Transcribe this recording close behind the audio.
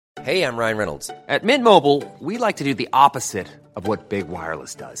Hey, I'm Ryan Reynolds. At Mint Mobile, we like to do the opposite of what Big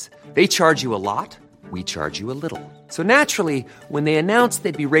Wireless does. They charge you a lot, we charge you a little. So naturally, when they announced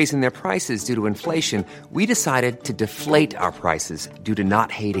they'd be raising their prices due to inflation, we decided to deflate our prices due to not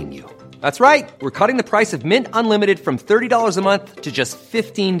hating you. That's right. We're cutting the price of Mint Unlimited from $30 a month to just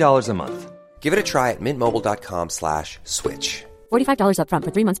 $15 a month. Give it a try at mintmobile.com/switch. $45 up front for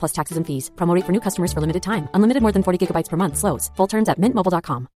 3 months plus taxes and fees. Promo rate for new customers for limited time. Unlimited more than 40 gigabytes per month. Slows full terms at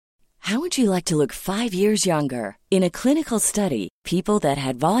mintmobile.com. How would you like to look 5 years younger? In a clinical study, people that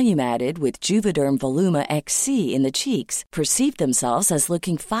had volume added with Juvederm Voluma XC in the cheeks perceived themselves as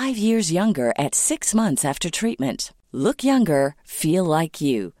looking 5 years younger at 6 months after treatment. Look younger, feel like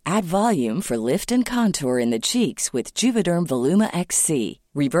you. Add volume for lift and contour in the cheeks with Juvederm Voluma XC.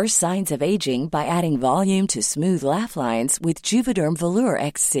 Reverse signs of aging by adding volume to smooth laugh lines with Juvederm Volure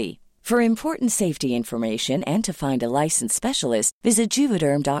XC. For important safety information and to find a licensed specialist, visit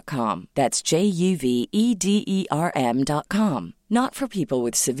Juvederm.com. That's JUVEDERM.com. Not for people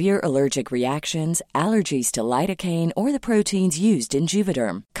with severe allergic reactions, allergies to lidocaine, or the proteins used in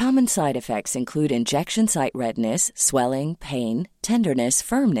Juvederm. Common side effects include injection site redness, swelling, pain, tenderness,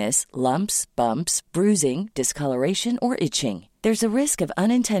 firmness, lumps, bumps, bruising, discoloration, or itching. There's a risk of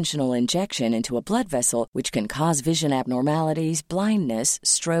unintentional injection into a blood vessel, which can cause vision abnormalities, blindness,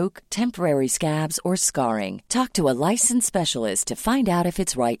 stroke, temporary scabs, or scarring. Talk to a licensed specialist to find out if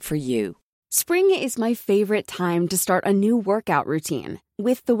it's right for you. Spring is my favorite time to start a new workout routine.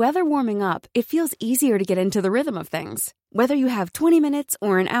 With the weather warming up, it feels easier to get into the rhythm of things. Whether you have 20 minutes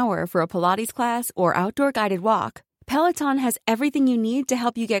or an hour for a Pilates class or outdoor guided walk, Peloton has everything you need to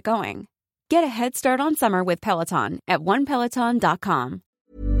help you get going. Get a head start on summer with Peloton at onepeloton.com.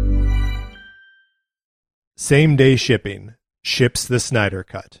 Same-day shipping ships the Snyder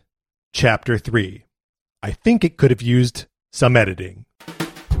Cut. Chapter 3. I think it could have used some editing.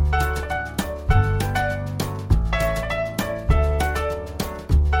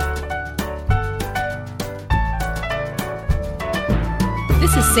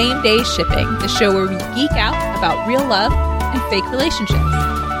 This is Same Day Shipping, the show where we geek out about real love and fake relationships.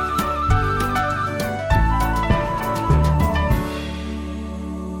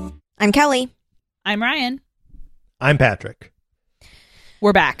 I'm Kelly. I'm Ryan. I'm Patrick.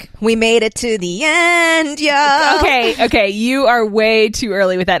 We're back. We made it to the end, yo. Okay. You are way too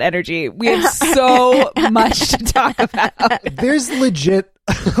early with that energy. We have so much to talk about. There's legit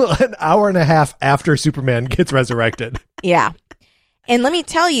an hour and a half after Superman gets resurrected. Yeah. And let me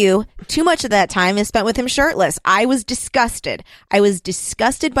tell you, too much of that time is spent with him shirtless. I was disgusted. I was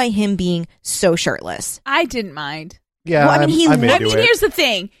disgusted by him being so shirtless. I didn't mind. Yeah, well, here's the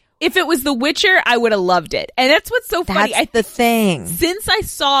thing. If it was The Witcher, I would have loved it. And that's what's so funny. That's the thing. Since I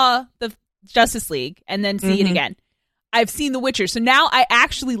saw the Justice League and then see it again, I've seen The Witcher. So now I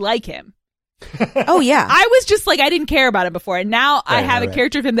actually like him. Oh, yeah. I was just like, I didn't care about him before. And now I have a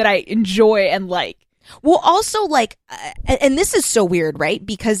character of him that I enjoy and like. Well, also, like, and this is so weird, right?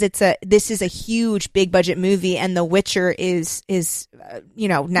 Because this is a huge, big budget movie, and The Witcher is Netflix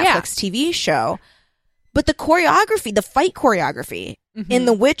TV show. But the choreography, the fight choreography in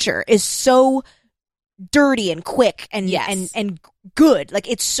The Witcher is so dirty and quick and good. Like,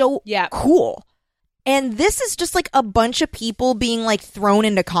 it's so cool. And this is just like a bunch of people being like thrown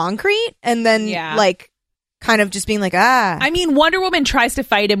into concrete and then like kind of just being like, I mean, Wonder Woman tries to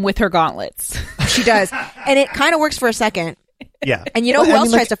fight him with her gauntlets. She does. And it kind of works for a second. Yeah. And you know who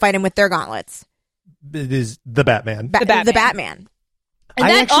else tries to fight him with their gauntlets? It is the Batman. The Batman. And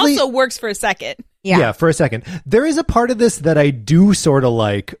that also works for a second. Yeah, for a second. There is a part of this that I do sort of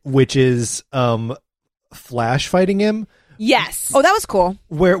like, which is Flash fighting him. Yes. Oh, that was cool.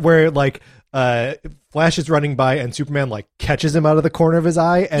 Where like Flash is running by and Superman like catches him out of the corner of his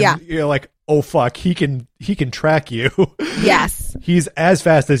eye and you're like, oh fuck, he can track you. Yes. He's as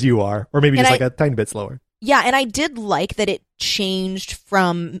fast as you are, or maybe just like a tiny bit slower. Yeah, and I did like that it changed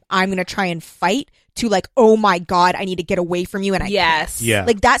from I'm going to try and fight to like, oh my God, I need to get away from you. And I can't. Yeah.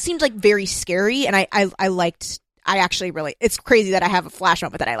 Like that seemed like very scary. And I actually really, it's crazy that I have a Flash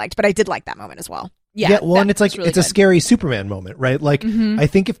moment that I liked, but I did like that moment as well. Yeah, well, and it's like, really it's a scary Superman moment, right? Like, I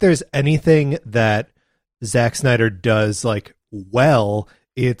think if there's anything that Zack Snyder does like well,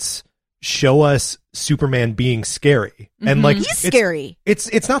 it's show us Superman being scary. And like, he's scary.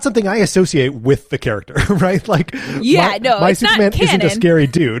 It's not something I associate with the character, right? Like, my it's Superman not canon. isn't a scary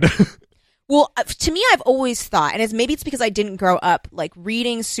dude. Well, to me, I've always thought, and maybe it's because I didn't grow up like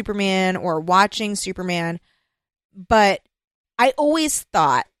reading Superman or watching Superman, but I always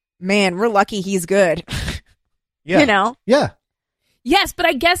thought, man, we're lucky he's good. Yeah. You know? Yeah. Yes, but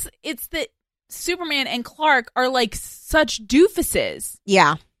I guess it's that Superman and Clark are like such doofuses.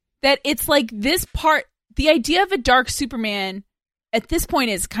 Yeah. that it's like this part, the idea of a dark Superman at this point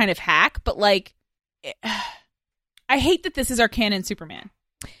is kind of hack, but like, I hate that this is our canon Superman.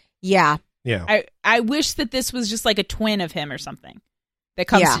 Yeah. Yeah. I wish that this was just like a twin of him or something that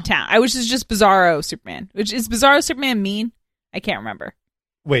comes to town. I wish it's just Bizarro Superman. Which is Bizarro Superman mean? I can't remember.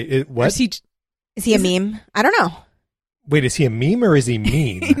 Wait, what? Is he a meme? I don't know. Wait, is he a meme or is he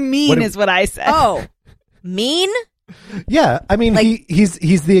mean? Mean is what I said. Oh, mean? Yeah, I mean, like,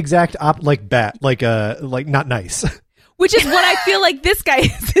 he's the exact like Bat, like not nice. Which is what I feel like this guy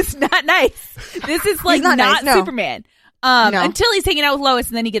is. It's not nice. This is like not nice, no. Superman. No. Until he's hanging out with Lois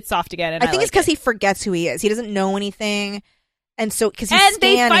and then he gets soft again. And I think it's because he forgets who he is. He doesn't know anything, and so because he's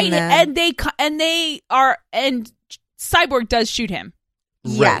they fight them. and Cyborg does shoot him.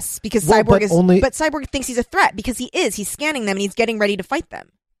 Yes, because Cyborg but Cyborg thinks he's a threat because he is. He's scanning them and he's getting ready to fight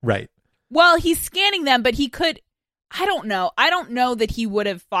them. Right. Well, he's scanning them, but he could. I don't know. I don't know that he would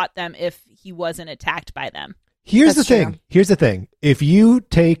have fought them if he wasn't attacked by them. Here's the thing. If you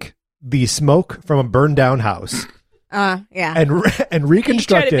take the smoke from a burned down house, and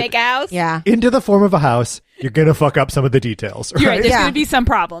reconstruct make a house? Into the form of a house, you're gonna fuck up some of the details. Right? You're right. There's gonna be some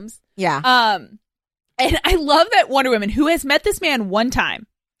problems. Yeah. And I love that Wonder Woman, who has met this man one time,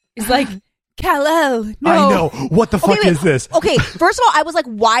 is like, Kal-El, no. I know. What the fuck is this? Okay, first of all, I was like,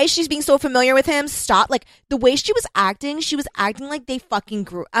 why is she being so familiar with him? Stop. Like, the way she was acting like they fucking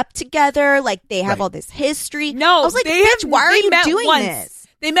grew up together, like they have all this history. No, I was like, bitch, why are you doing this?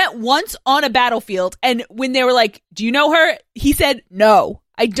 They met once on a battlefield, and when they were like, do you know her? He said, no,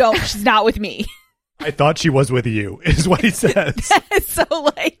 I don't. She's not with me. I thought she was with you, is what he says. So,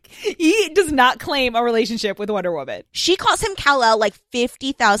 like, he does not claim a relationship with Wonder Woman. She calls him Kal-El like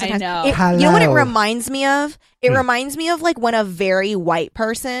 50,000 times. I know. You know what it reminds me of? It reminds me of, like, when a very white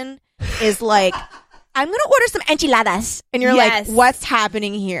person is like, I'm going to order some enchiladas. And you're like, what's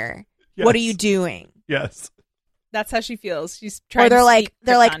happening here? Yes. What are you doing? Yes. That's how she feels. She's trying to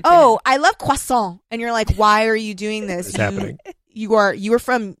they're like, oh, I love croissant. And you're like, why are you doing this? It's happening. You are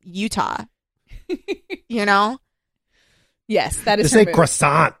from Utah. You know? Yes, that is. They say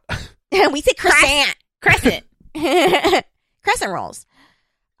croissant. We say croissant. Crescent. Crescent rolls.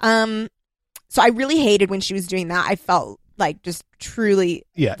 So I really hated when she was doing that. I felt like just truly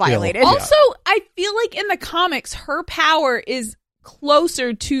violated. Also, I feel like in the comics, her power is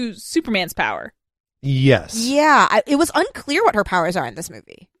closer to Superman's power. Yes. Yeah, it was unclear what her powers are in this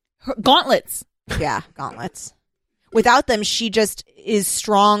movie. Her gauntlets. Yeah, gauntlets. Without them, she just is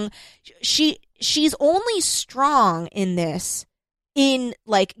strong. She's only strong in this in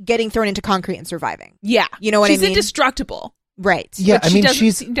like getting thrown into concrete and surviving. Yeah. You know what I mean? She's indestructible. Right. Yeah, but she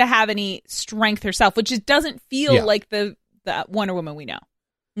doesn't seem to have any strength herself, which just doesn't feel like the Wonder Woman we know.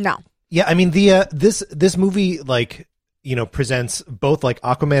 No. Yeah, I mean this movie, like, you know, presents both like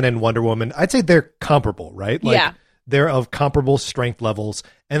Aquaman and Wonder Woman. I'd say they're comparable, right? Like, they're of comparable strength levels,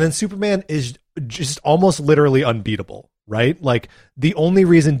 and then Superman is just almost literally unbeatable, right? Like, the only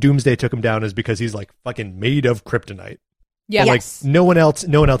reason Doomsday took him down is because he's like fucking made of kryptonite. Yeah, like no one else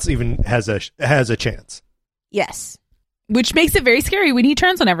even has a chance. Yes, which makes it very scary when he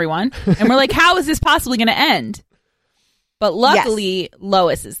turns on everyone, and we're like, how is this possibly going to end? But luckily,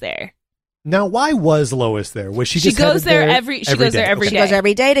 Lois is there. Now, why was Lois there? Was she just goes there every day? She goes there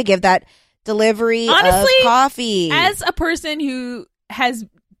every day to give that delivery of coffee. As a person who has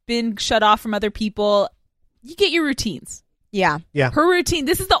been shut off from other people, you get your routines. Yeah. Her routine.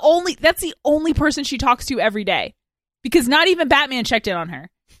 That's the only person she talks to every day, because not even Batman checked in on her.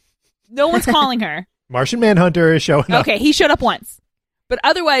 No one's calling her. Martian Manhunter is showing up. Okay, he showed up once, but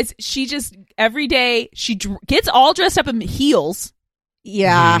otherwise, she just every day she gets all dressed up in heels.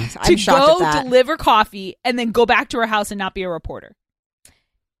 Yeah, I'm shocked at that. To go deliver coffee and then go back to her house and not be a reporter.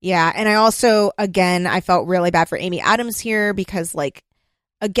 Yeah, and I also, again, I felt really bad for Amy Adams here because, like,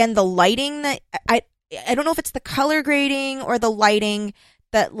 again, the lighting that I don't know if it's the color grading or the lighting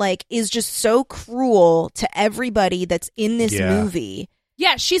that, like, is just so cruel to everybody that's in this movie.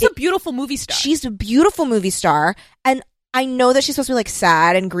 Yeah, she's a beautiful movie star. She's a beautiful movie star, and I know that she's supposed to be, like,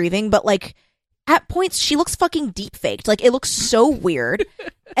 sad and grieving, but, like, at points she looks fucking deep faked. Like, it looks so weird.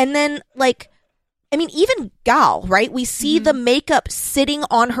 And then, like, I mean, even Gal, right? We see the makeup sitting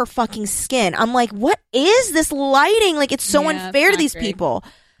on her fucking skin. I'm like, what is this lighting? Like, it's so unfair to these people.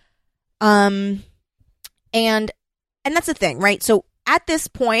 And that's the thing, right? So at this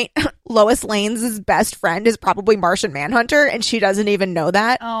point, Lois Lane's best friend is probably Martian Manhunter, and she doesn't even know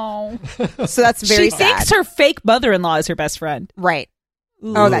that. Oh. So that's very sad. She thinks her fake mother-in-law is her best friend. Right.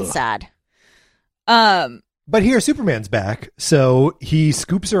 Ugh. Oh, that's sad. But here, Superman's back, so he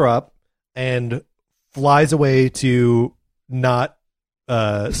scoops her up and flies away to not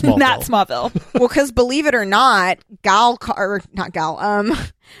Smallville. Not Smallville. Well, because believe it or not, Kal-El.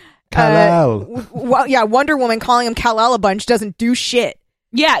 Wonder Woman calling him Kal-El a bunch doesn't do shit.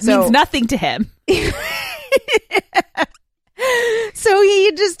 Yeah, it means nothing to him. So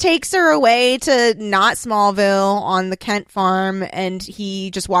he just takes her away to not Smallville on the Kent farm, and he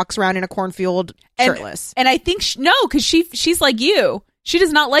just walks around in a cornfield shirtless. And I think because she's like you, she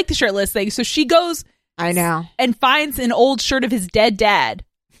does not like the shirtless thing, so she goes. I know, and finds an old shirt of his dead dad,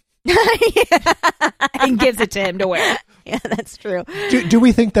 and gives it to him to wear. Yeah, that's true. Do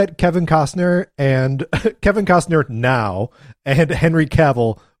we think that Kevin Costner now and Henry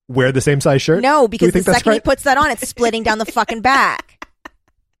Cavill wear the same size shirt? No, because the second he puts that on, it's splitting down the fucking back.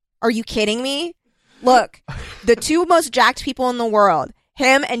 Are you kidding me? Look, the two most jacked people in the world,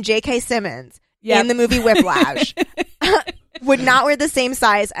 him and J.K. Simmons, in the movie Whiplash, would not wear the same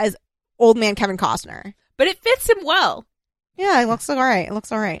size as old man Kevin Costner. But it fits him well. Yeah, it looks all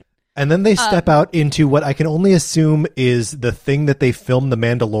right. And then they step out into what I can only assume is the thing that they filmed The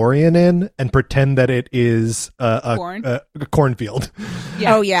Mandalorian in and pretend that it is a cornfield.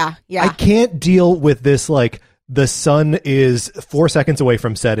 Yeah. Oh, yeah. I can't deal with this, like, the sun is 4 seconds away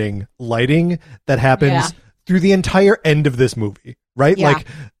from setting lighting that happens through the entire end of this movie, right? Yeah. Like,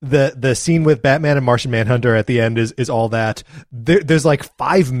 the scene with Batman and Martian Manhunter at the end is all that. There's like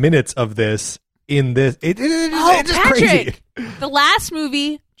 5 minutes of this in this. It's just Patrick, crazy. The last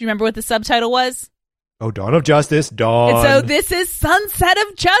movie, do you remember what the subtitle was? Oh, Dawn of Justice. Dawn. And so this is Sunset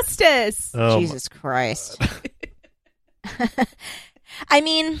of Justice. Jesus Christ. I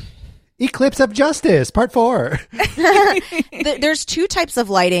mean, Eclipse of Justice, Part 4. There's two types of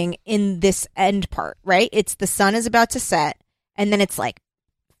lighting in this end part, right? It's the sun is about to set, and then it's like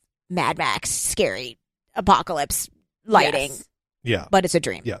Mad Max, scary apocalypse lighting. Yes. Yeah. But it's a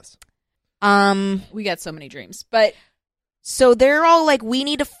dream. Yes. We got so many dreams. But so they're all like, we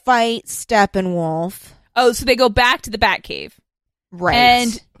need to fight Steppenwolf. Oh, so they go back to the Batcave. Right.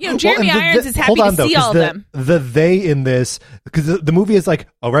 And, Jeremy Irons is happy to see all of them. The they in this, because the movie is like,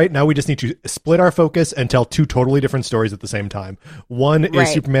 all right, now we just need to split our focus and tell two totally different stories at the same time. One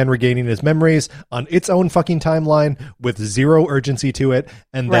is Superman regaining his memories on its own fucking timeline with zero urgency to it.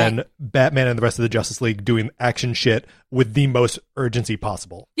 And then Batman and the rest of the Justice League doing action shit with the most urgency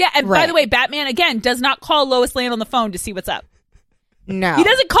possible. Yeah, and by the way, Batman, again, does not call Lois Lane on the phone to see what's up. No. He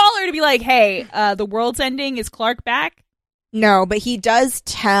doesn't call her to be like, hey, the world's ending. Is Clark back? No, but he does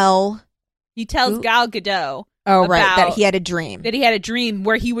tell... He tells Gal Gadot... Oh, right, that he had a dream. That he had a dream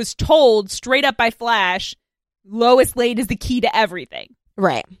where he was told straight up by Flash, Lois Lane is the key to everything.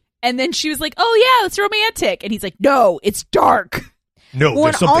 Right. And then she was like, oh, yeah, it's romantic. And he's like, no, it's dark. No,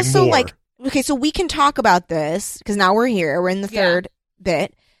 there's something also, more. Like, okay, so we can talk about this, because now we're here. We're in the third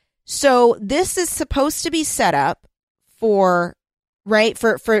bit. So this is supposed to be set up for, right,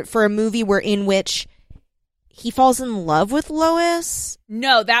 for a movie in which... he falls in love with Lois?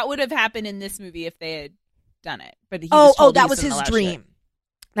 No, that would have happened in this movie if they had done it. But that was his dream.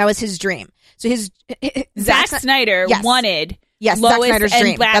 That was his dream. So Zack Snyder wanted Lois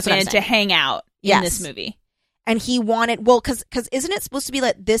and Batman to hang out in this movie. And he wanted, because isn't it supposed to be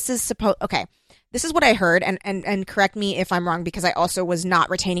like, this is what I heard, and correct me if I'm wrong, because I also was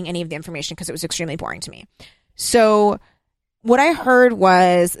not retaining any of the information because it was extremely boring to me. So what I heard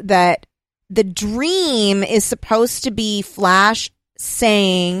was that the dream is supposed to be Flash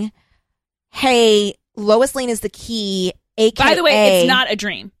saying, hey, Lois Lane is the key, aka... By the way, it's not a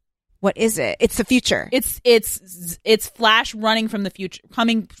dream. What is it? It's the future. It's Flash running from the future,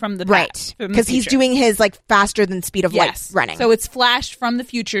 coming from the right, because he's doing his like faster than speed of light running. So it's Flash from the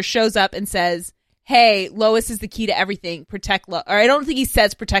future shows up and says, hey, Lois is the key to everything. Protect Lois. Or I don't think he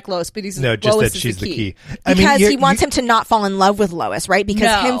says protect Lois, but he's just Lois that she's the key. Because he wants him to not fall in love with Lois, right?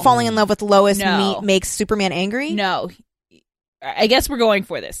 Because him falling in love with Lois makes Superman angry? No. I guess we're going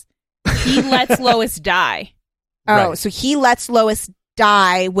for this. He lets Lois die. Oh, so he lets Lois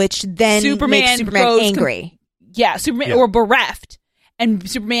die, which then makes Superman angry. Superman or bereft. And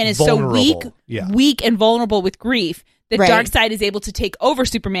Superman is vulnerable. So weak and vulnerable with grief. The Darkseid is able to take over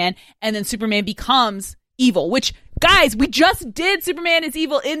Superman, and then Superman becomes evil. Which, guys, we just did Superman is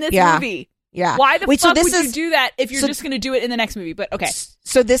evil in this movie. Yeah. Why the fuck would you do that if you're just going to do it in the next movie? But okay.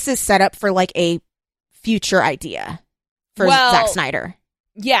 So this is set up for like a future idea for Zack Snyder.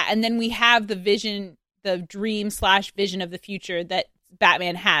 Yeah, and then we have the vision, the dream/vision of the future that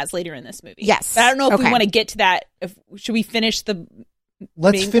Batman has later in this movie. Yes. But I don't know if we want to get to that. Should we finish the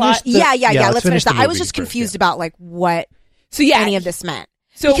Let's main finish plot? Let's finish that. I was just confused about like what any of this meant.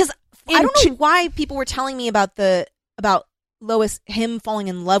 So because I don't know why people were telling me about Lois, him falling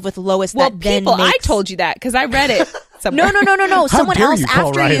in love with Lois. Well, I told you that because I read it somewhere. No. Someone How dare else you call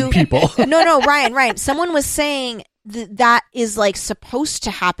after Ryan you. people? No, Ryan. Someone was saying that is like supposed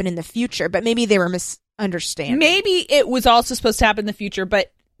to happen in the future, but maybe they were misunderstanding. Maybe it was also supposed to happen in the future,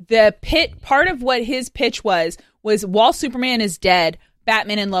 but the part of what his pitch was while Superman is dead,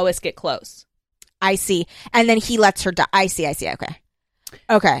 Batman and Lois get close. I see. And then he lets her die. I see.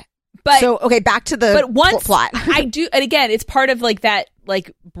 Okay. But back to the plot. I do, and again, it's part of like that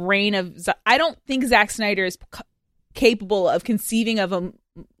like brain of. I don't think Zack Snyder is capable of conceiving of a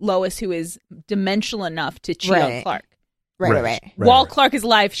Lois who is dimensional enough to cheat on Clark. Right. While Clark is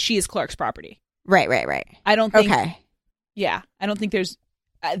alive, she is Clark's property. Right. I don't think. Okay. Yeah, I don't think there's.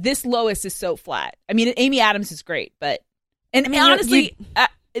 This Lois is so flat. I mean, Amy Adams is great, but honestly,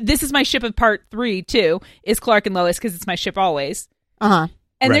 this is my ship of part 3 too. Is Clark and Lois because it's my ship always. And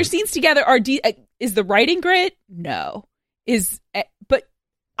their scenes together are is the writing grit? No. But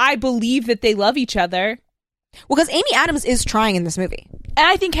I believe that they love each other. Well, because Amy Adams is trying in this movie. And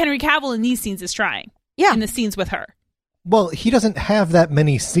I think Henry Cavill in these scenes is trying. Yeah. In the scenes with her. Well, he doesn't have that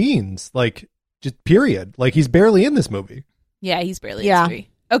many scenes, like, just period. Like, he's barely in this movie. Yeah, he's barely in this movie.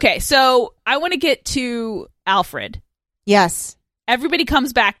 Okay, so I want to get to Alfred. Yes. Everybody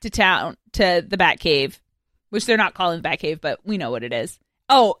comes back to town, to the Batcave, which they're not calling the Batcave, but we know what it is.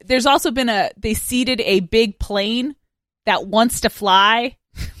 Oh, there's also been they seeded a big plane that wants to fly.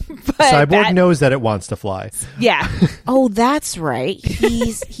 Cyborg knows that it wants to fly. Yeah. Oh, that's right.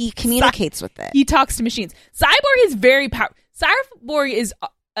 He communicates with it. He talks to machines. Cyborg is very powerful. Cyborg is,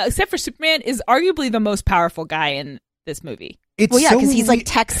 except for Superman, is arguably the most powerful guy in this movie. Because he's like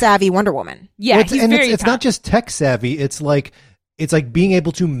tech savvy Wonder Woman. Yeah, it's not just tech savvy. It's like being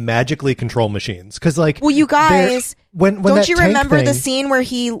able to magically control machines. Because you guys, when don't you remember the scene where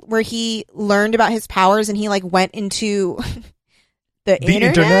he learned about his powers and he like went into the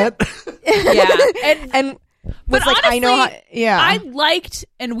internet? Yeah, and was like, honestly, I know how. Yeah, I liked,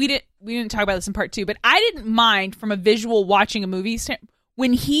 and we didn't talk about this in part 2, but I didn't mind from a visual watching a movie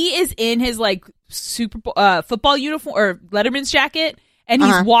when he is in his like Super football uniform or Letterman's jacket and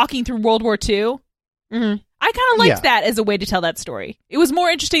he's walking through World War II. Mm-hmm. I kind of liked that as a way to tell that story. It was more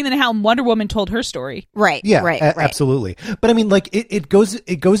interesting than how Wonder Woman told her story. Right. Yeah. Right. Absolutely. But I mean, like it goes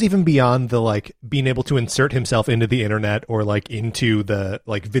even beyond the like being able to insert himself into the internet or like into the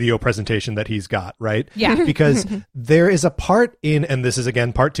like video presentation that he's got. Right. Yeah. Because there is a part in, and this is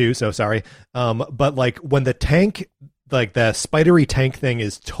again part 2. So sorry. But like when the tank, like the spidery tank thing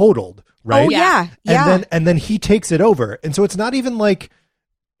is totaled. Right. Oh yeah. And then he takes it over, and so it's not even like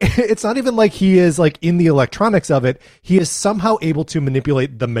he is like in the electronics of it. He is somehow able to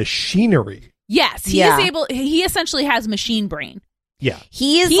manipulate the machinery. Yes, he is able. He essentially has machine brain. Yeah,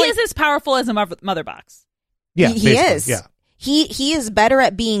 he is as powerful as a mother box. Yeah, he is. Yeah, he is better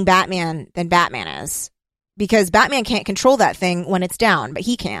at being Batman than Batman is, because Batman can't control that thing when it's down, but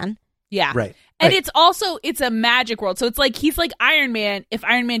he can. Yeah, right. And it's a magic world, so it's like he's like Iron Man. If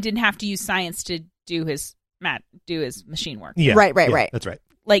Iron Man didn't have to use science to do his machine work. Yeah, right. That's right.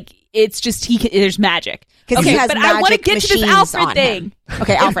 Like it's just there's magic. Because he has but magic I want to get to this Alfred thing.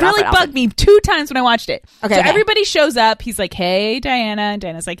 Okay, Alfred. It really bugged me 2 times when I watched it. Okay, so everybody shows up. He's like, "Hey, Diana," and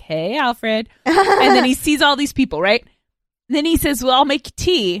Diana's like, "Hey, Alfred," and then he sees all these people, right? And then he says, "Well, I'll make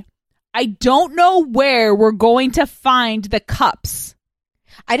tea. I don't know where we're going to find the cups."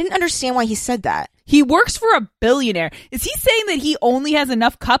 I didn't understand why he said that. He works for a billionaire. Is he saying that he only has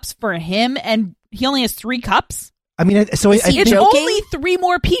enough cups for him and he only has 3 cups? I mean, it's joking? only 3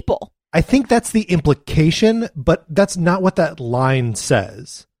 more people. I think that's the implication, but that's not what that line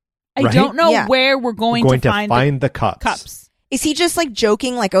says. I don't know where we're going to find the cups. Is he just like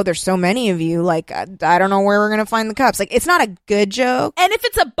joking like, oh, there's so many of you, like I don't know where we're going to find the cups? Like, it's not a good joke. And if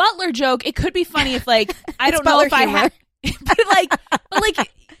it's a Butler joke, it could be funny if like, I don't know if I have... but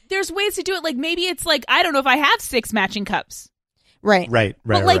like there's ways to do it. Like maybe it's like, I don't know if I have 6 matching cups. Right.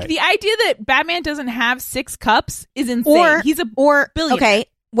 But like the idea that Batman doesn't have 6 cups is insane. He's a billionaire. Okay,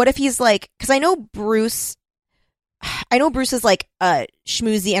 what if he's like, because I know Bruce is like a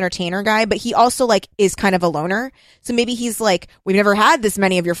schmoozy entertainer guy, but he also like is kind of a loner. So maybe he's like, we've never had this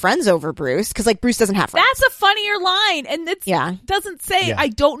many of your friends over, Bruce, because like Bruce doesn't have friends. That's a funnier line, and it doesn't say I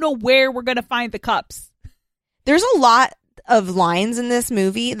don't know where we're gonna find the cups. There's a lot of lines in this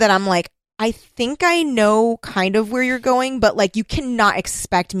movie that I'm like, I think I know kind of where you're going, but like you cannot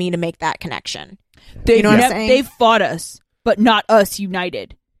expect me to make that connection. You know what I'm saying? They fought us, but not us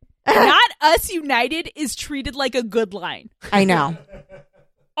united. Not us united is treated like a good line. I know.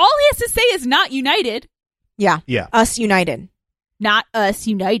 All he has to say is not united. Yeah. Us united. Not us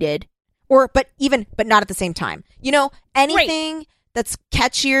united. But not at the same time. You know, anything that's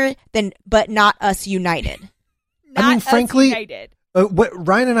catchier than but not us united. frankly, I did. What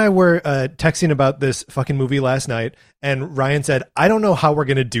Ryan and I were texting about this fucking movie last night, and Ryan said, "I don't know how we're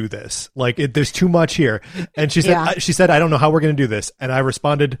gonna do this. Like, there's too much here." And she said, "I don't know how we're gonna do this." And I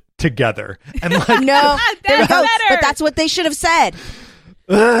responded, "Together." And like, no, there you go. But that's what they should have said.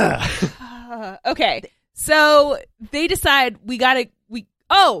 Okay, so they decide we haven't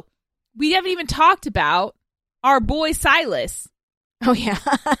even talked about our boy Silas. Oh yeah.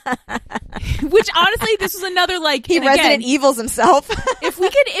 Which honestly, this was another he Resident Evils himself. if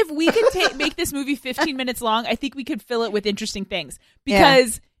we could make this movie 15 minutes long, I think we could fill it with interesting things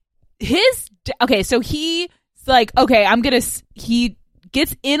because so he's like, okay, he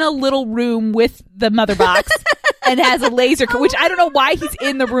gets in a little room with the mother box and has a laser, which I don't know why he's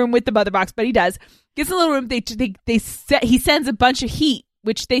in the room with the mother box, but he does. Gets in a little room. He sends a bunch of heat,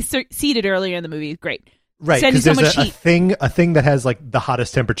 which they seeded earlier in the movie. Great. Right, because there's a thing that has like the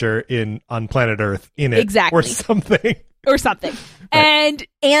hottest temperature on planet Earth in it, exactly, or something, right.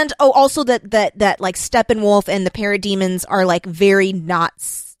 and also that like Steppenwolf and the parademons are like very not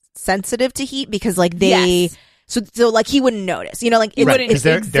sensitive to heat because like they so like he wouldn't notice, like it wouldn't because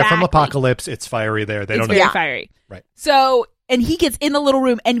they're from Apocalypse. It's fiery there. They don't know. Very fiery, right? So and he gets in the little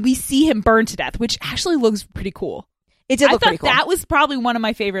room and we see him burn to death, which actually looks pretty cool. It did look pretty cool. That was probably one of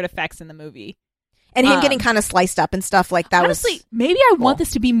my favorite effects in the movie. And him getting kind of sliced up and stuff like that. Honestly, maybe I want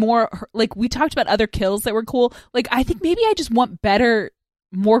this to be more like we talked about other kills that were cool. Like I think maybe I just want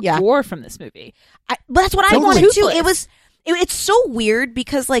more gore from this movie. But that's what I wanted too. It's so weird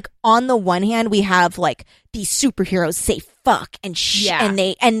because like on the one hand we have like these superheroes say fuck and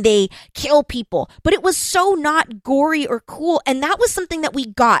and they kill people, but it was so not gory or cool, and that was something that we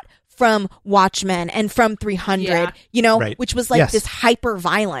got from Watchmen and from 300, which was like this hyper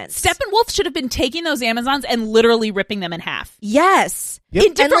violence. Steppenwolf should have been taking those Amazons and literally ripping them in half. Yes. Yep.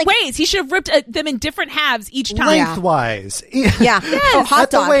 In different ways. He should have ripped them in different halves each time. Lengthwise. Yeah. Yes.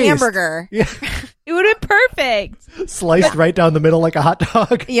 Hot dog, hamburger. Yeah. It would have been perfect. Sliced right down the middle like a hot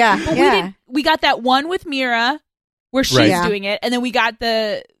dog. Yeah. But we got that one with Mira where she's doing it, and then we got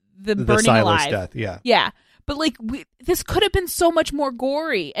the burning alive. Death, yeah. Yeah. But like this could have been so much more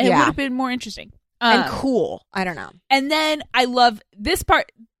gory, and it would have been more interesting and cool. I don't know. And then I love this part.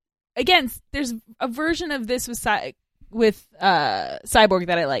 Again, there's a version of this with Cyborg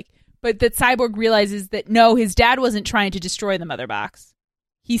that I like, but that Cyborg realizes that no, his dad wasn't trying to destroy the mother box.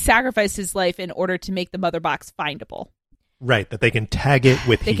 He sacrificed his life in order to make the mother box findable. Right, that they can tag it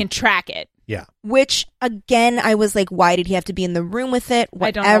with They can track it. Yeah. Which, again, I was like, why did he have to be in the room with it?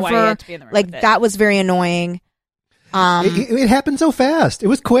 Whatever. I don't know why he had to be in the room with it. That was very annoying. It happened so fast. It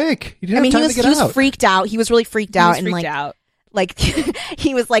was quick. You didn't have time to get out. He was freaked out. He was really freaked out. Like,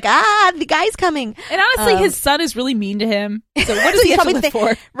 he was like, the guy's coming. And honestly, his son is really mean to him. So what does he have to live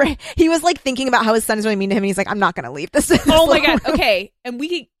for? Right. He was like thinking about how his son is really mean to him, and he's like, I'm not going to leave this. Oh my God. Okay. And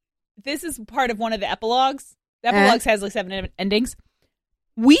this is part of one of the epilogues. The epilogues has like 7 endings.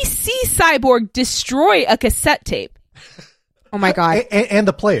 We see Cyborg destroy a cassette tape. Oh my God. And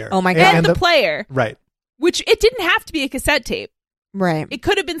the player. Oh my God. And the player. Right. Which it didn't have to be a cassette tape. Right. It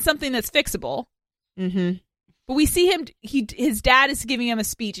could have been something that's fixable. Mm-hmm. But we see him, his dad is giving him a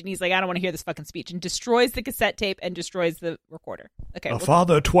speech, and he's like, I don't want to hear this fucking speech, and destroys the cassette tape and destroys the recorder. Okay.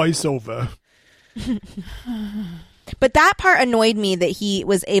 Father twice over. But that part annoyed me that he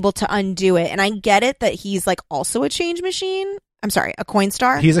was able to undo it. And I get it that he's like also a change machine. I'm sorry, a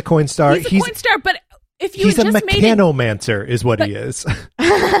Coinstar. He's a Coinstar. He's a Coinstar, but if you he's had a just mechanomancer is what he is.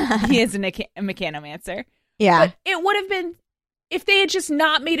 He is a mechanomancer. Yeah. But it would have been, if they had just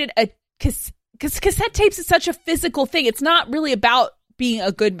not made it because cassette tapes is such a physical thing. It's not really about being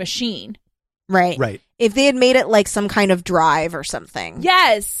a good machine. Right. Right. If they had made it like some kind of drive or something.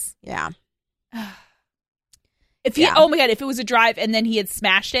 Yes. Yeah. Oh my God, if it was a drive and then he had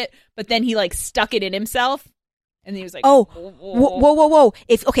smashed it, but then he like stuck it in himself and he was like, whoa.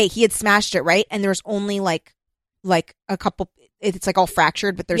 If he had smashed it, right? And there's only like a couple, it's like all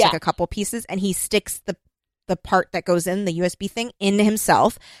fractured, but there's like a couple pieces, and he sticks the part that goes in the USB thing into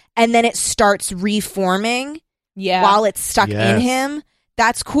himself, and then it starts reforming while it's stuck in him.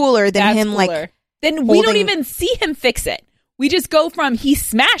 That's cooler than him cooler. Like then we don't even see him fix it. We just go from he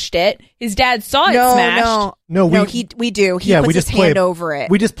smashed it, his dad saw it smashed. No, we do. He puts his hand over it.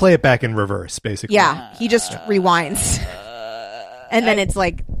 We just play it back in reverse, basically. Yeah, he just rewinds. And then it's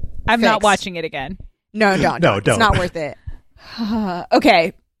like I'm not watching it again. No, don't. It's not worth it.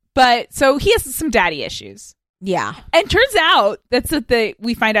 Okay. But so he has some daddy issues. Yeah. And turns out that's what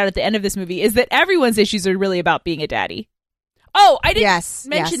we find out at the end of this movie is that everyone's issues are really about being a daddy. Oh, I didn't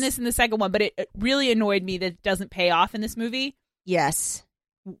mention this in the second one, but it really annoyed me that it doesn't pay off in this movie. Yes.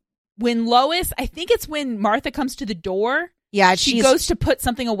 when Lois, I think it's when Martha comes to the door. Yeah, she goes to put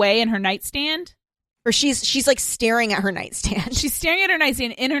something away in her nightstand. Or she's like staring at her nightstand. She's staring at her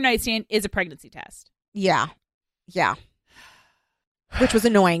nightstand. In her nightstand is a pregnancy test. Yeah. Yeah. Which was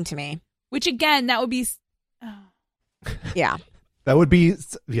annoying to me. Which again, that would be... Yeah. That would be...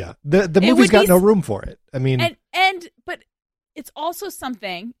 Yeah. The movie's got no room for it. I mean... But it's also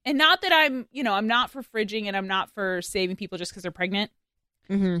something, and not that I'm not for fridging and I'm not for saving people just because they're pregnant.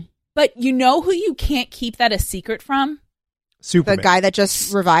 Mm-hmm. But you know who you can't keep that a secret from? Superman. The guy that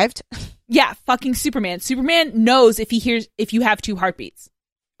just revived? Yeah, fucking Superman. Superman knows if you have 2 heartbeats.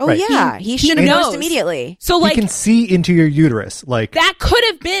 Oh, right. Yeah. He should have noticed immediately. So, like, he can see into your uterus. Like, that could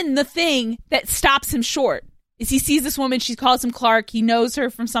have been the thing that stops him short. Is he sees this woman, she calls him Clark, he knows her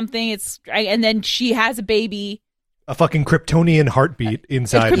from something, and then she has a baby. A fucking Kryptonian heartbeat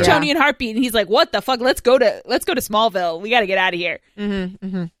inside. A Kryptonian heartbeat, and he's like, "What the fuck? Let's go to Smallville. We got to get out of here." Mm-hmm,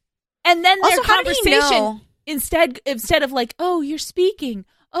 mm-hmm. And then also, their conversation instead of like, "Oh, you're speaking.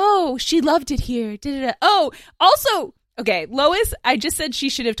 Oh, she loved it here." Da-da-da. Oh, also, okay, Lois. I just said she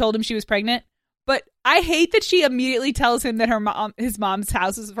should have told him she was pregnant, but I hate that she immediately tells him that his mom's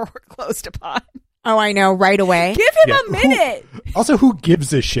house is foreclosed upon. Oh, I know, right away. Give him a minute. Who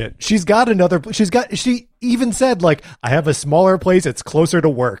gives a shit? She even said, like, I have a smaller place, it's closer to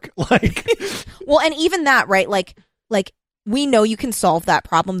work. Like, well, and even that, right? Like we know you can solve that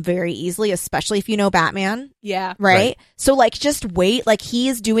problem very easily, especially if you know Batman. Yeah. Right? So, like, just wait. Like, he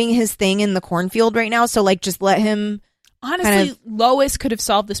is doing his thing in the cornfield right now, so, like, just let him. Honestly, Lois could have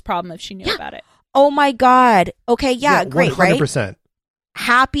solved this problem if she knew about it. Oh my God. Okay, yeah great, 100%. Right?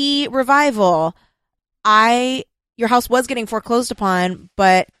 Happy revival. Your house was getting foreclosed upon,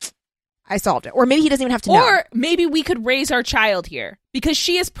 but I solved it. Or maybe he doesn't even have to know. Or maybe we could raise our child here because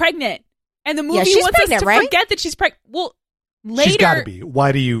she is pregnant. And the movie wants us to forget that she's pregnant. Well, later. She's got to be.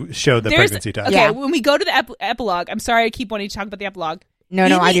 Why do you show the pregnancy test? Okay, when we go to the epilogue, I'm sorry I keep wanting to talk about the epilogue. No, I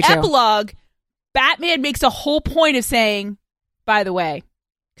do too. In the epilogue, Batman makes a whole point of saying, by the way,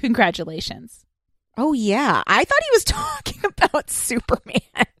 congratulations. Oh, yeah. I thought he was talking about Superman.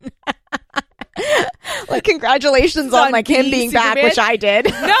 Like, congratulations on like him being Superman. back, which I did.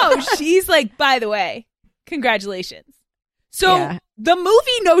 No, she's like, by the way, congratulations. So the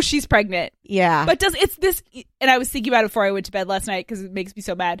movie knows she's pregnant. Yeah. But it's this, and I was thinking about it before I went to bed last night because it makes me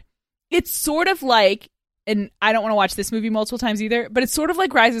so mad. It's sort of like, and I don't want to watch this movie multiple times either, but it's sort of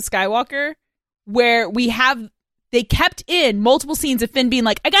like Rise of Skywalker, where they kept in multiple scenes of Finn being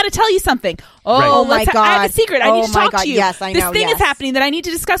like, I got to tell you something. Oh my God. I have a secret. I need to talk to you. Yes, I know. This thing is happening that I need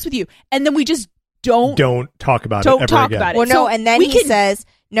to discuss with you. And then we just don't talk about it ever again. About it. Well, no, and then he says,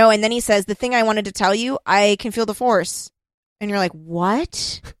 the thing I wanted to tell you, I can feel the Force. And you're like,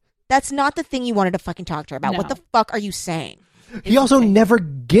 what? That's not the thing you wanted to fucking talk to her about. No. What the fuck are you saying? He also never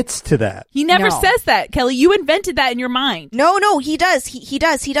gets to that. He never says that, Kelly. You invented that in your mind. No, he does. He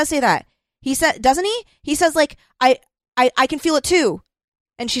does say that. He said, doesn't he? He says, like, I can feel it too.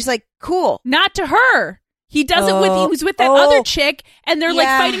 And she's like, cool. Not to her. He does it he was with that other chick, and they're like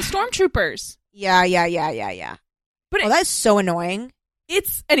fighting stormtroopers. Yeah. But that's so annoying.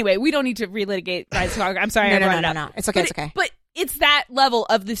 Anyway, we don't need to relitigate Rise of Skywalker. I'm sorry. No. It's okay. It's okay. But it's that level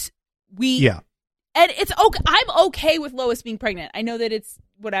of this. Yeah. And it's okay. I'm okay with Lois being pregnant. I know that it's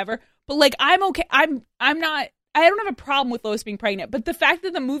whatever, but like, I'm okay. I'm not. I don't have a problem with Lois being pregnant, but the fact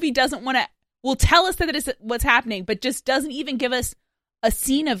that the movie will tell us that it's what's happening, but just doesn't even give us a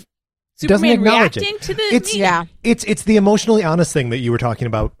scene of Superman reacting to the It's the emotionally honest thing that you were talking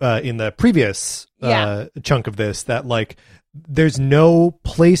about in the previous chunk of this, that like there's no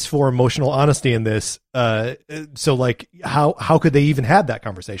place for emotional honesty in this. So like how could they even have that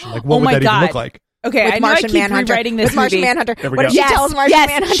conversation? Like what would that even look like? Okay, I know I keep rewriting this movie. Martian Manhunter. What did she tell us, Martian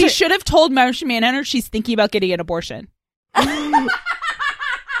Manhunter? She should have told Martian Manhunter she's thinking about getting an abortion.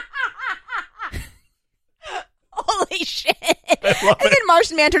 Holy shit. And then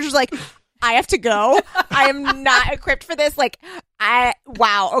Martian Manhunter's was like, I have to go. I am not equipped for this. Like,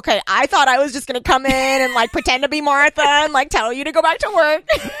 wow. Okay. I thought I was just going to come in and like pretend to be Martha and like tell you to go back to work.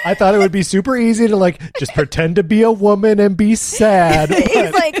 I thought it would be super easy to like just pretend to be a woman and be sad.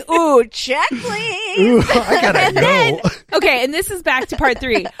 He's like, ooh, check please. Ooh, I gotta go. Okay. And this is back to part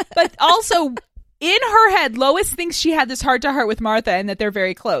 3. But also in her head, Lois thinks she had this heart to heart with Martha and that they're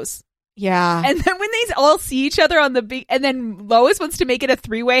very close. Yeah. And then when they all see each other on the big, and then Lois wants to make it a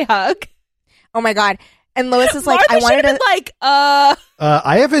 3-way hug. Oh my God. And Lois is like, Martha I wanted to like,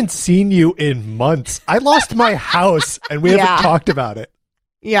 I haven't seen you in months. I lost my house and we haven't talked about it.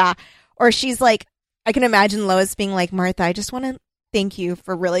 Yeah. Or she's like, I can imagine Lois being like, Martha, I just want to thank you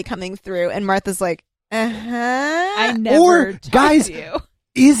for really coming through. And Martha's like, I never talked to you.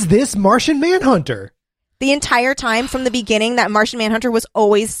 is this Martian Manhunter? The entire time from the beginning, that Martian Manhunter was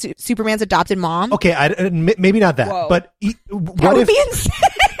always Superman's adopted mom. Okay, maybe not that, Whoa. But that would be insane.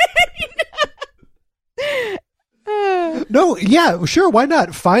 No, yeah, sure, why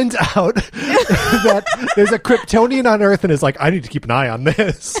not? Finds out that there's a Kryptonian on Earth and is like, I need to keep an eye on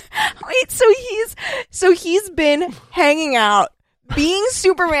this. Wait, so he's been hanging out, being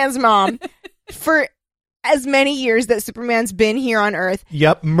Superman's mom for as many years that Superman's been here on Earth.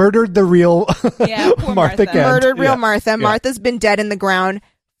 Yep, murdered the real Martha Kent. Murdered real Martha. Martha's been dead in the ground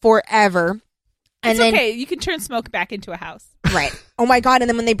forever. And it's okay. You can turn smoke back into a house. Right. Oh my God. And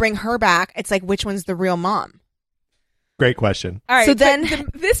then when they bring her back, it's like, which one's the real mom? Great question. All right. So then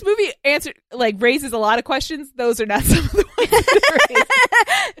this movie raises a lot of questions. Those are not some of the ones that are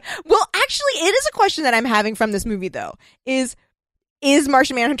raised. Well, actually, it is a question that I'm having from this movie, though. Is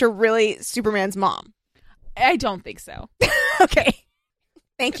Martian Manhunter really Superman's mom? I don't think so. Okay.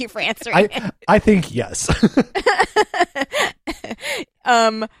 Thank you for answering. I think yes.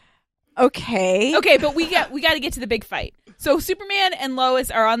 Okay. Okay, but we got to get to the big fight. So Superman and Lois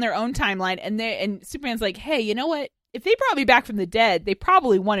are on their own timeline, and Superman's like, "Hey, you know what? If they brought me back from the dead, they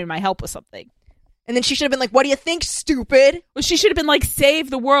probably wanted my help with something." And then she should have been like, "What do you think, stupid?" Well, she should have been like, "Save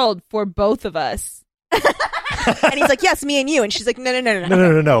the world for both of us." And he's like, "Yes, me and you." And she's like,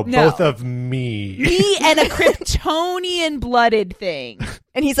 No. Both of me. Me and a Kryptonian blooded thing.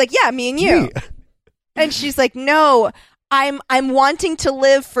 And he's like, "Yeah, me and you." Me. And she's like, "No, I'm wanting to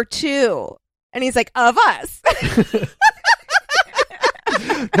live for two." And he's like, "Of us."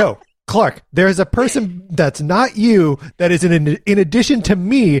 No, Clark, there's a person that's not you that is in addition to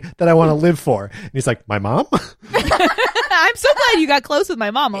me that I want to live for. And he's like, "My mom?" I'm so glad you got close with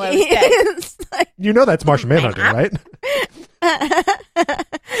my mom while I was dead. Like, you know that's Martian Manhunter, right?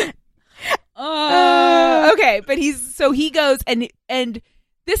 Okay, but he goes and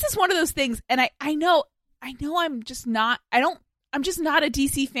this is one of those things, and I know I'm just not a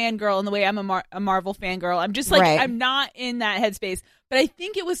DC fangirl in the way I'm a Marvel fangirl. I'm just like, right. I'm not in that headspace. But I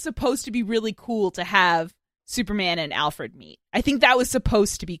think it was supposed to be really cool to have Superman and Alfred meet. I think that was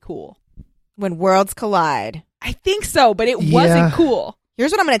supposed to be cool. When worlds collide. I think so, but it wasn't cool.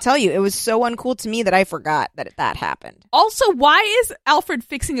 Here's what I'm going to tell you. It was so uncool to me that I forgot that happened. Also, why is Alfred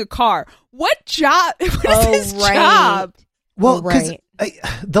fixing a car? What job? What is his job? Well, because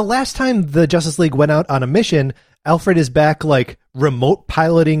the last time the Justice League went out on a mission, Alfred is back, like, remote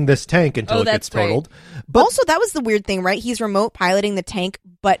piloting this tank until it gets totaled. Right. But also, that was the weird thing, right? He's remote piloting the tank,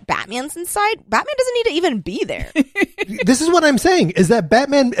 but Batman's inside. Batman doesn't need to even be there. This is what I'm saying, is that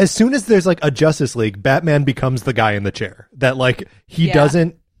Batman, as soon as there's, like, a Justice League, Batman becomes the guy in the chair. That, like, he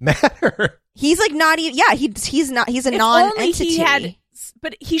doesn't matter. He's, like, not even... Yeah, he's not... He's a non-entity.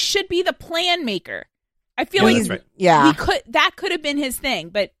 But he should be the plan maker. I feel like... Right. Yeah. That could have been his thing,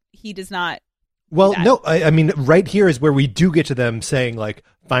 but he does not... Well, no, I mean, right here is where we do get to them saying, like,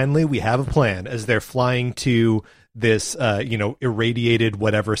 finally, we have a plan as they're flying to this, irradiated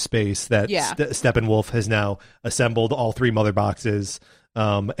whatever space that Steppenwolf has now assembled all three mother boxes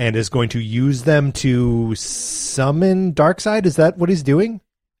and is going to use them to summon Darkseid. Is that what he's doing?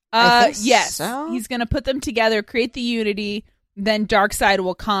 Yes. So? He's going to put them together, create the unity, then Darkseid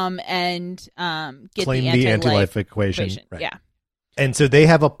will come and get claim the anti-life equation. Right. Yeah. And so they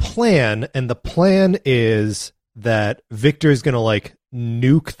have a plan, and the plan is that Victor's going to, like,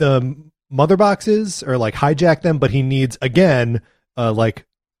 nuke the mother boxes or, like, hijack them, but he needs, again, like,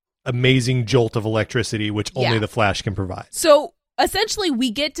 amazing jolt of electricity, which only the Flash can provide. So, essentially,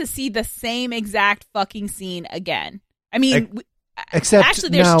 we get to see the same exact fucking scene again. I mean, except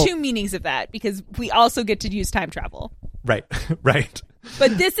actually, there's now, two meanings of that, because we also get to use time travel. Right, right.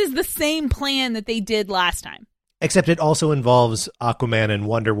 But this is the same plan that they did last time. Except it also involves Aquaman and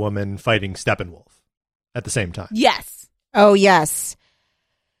Wonder Woman fighting Steppenwolf at the same time. Yes. Oh, yes.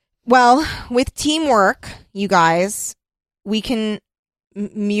 Well, with teamwork, you guys, we can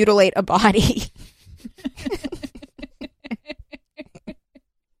mutilate a body.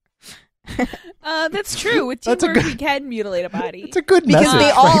 That's true. With teamwork, we can mutilate a body. It's a good because message, they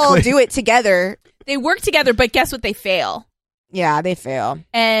all frankly. do it together. They work together, but guess what? They fail. Yeah, they fail.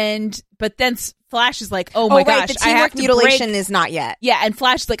 But then Flash is like, oh my gosh, the teamwork mutilation is not yet. Yeah, and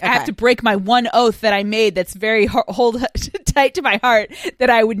Flash is like, I have to break my one oath that I made that's very hold tight to my heart that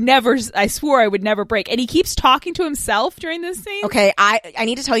I swore I would never break. And he keeps talking to himself during this scene. Okay, I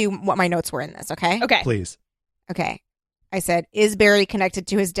need to tell you what my notes were in this, okay? Okay. Please. Okay. I said, is Barry connected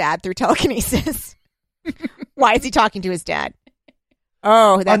to his dad through telekinesis? Why is he talking to his dad?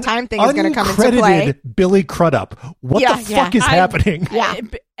 Oh, that time thing is going to come into play. Billy Crudup. What the fuck is happening? Yeah.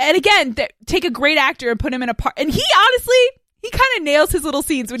 And again, take a great actor and put him in a part. And he honestly, he kind of nails his little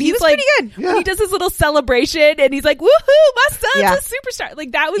scenes when he's like, pretty good. When he does his little celebration and he's like, woohoo, my son's a superstar.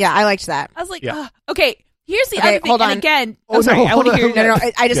 Like that was, yeah, I liked that. I was like, okay, here's the other thing. Hold on. And again, sorry, I want to hear. No,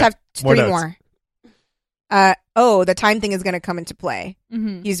 I just have three more. The time thing is going to come into play.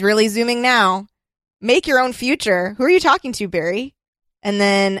 Mm-hmm. He's really zooming now. Make your own future. Who are you talking to, Barry? And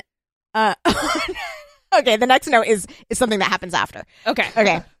then, okay, the next note is something that happens after.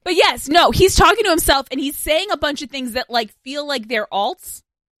 Okay. But yes, no, he's talking to himself and he's saying a bunch of things that like feel like they're alts.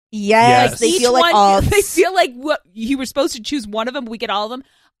 Yes. They feel like alts. They feel like what you were supposed to choose one of them, but we get all of them.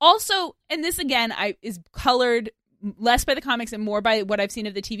 Also, and this again is colored less by the comics and more by what I've seen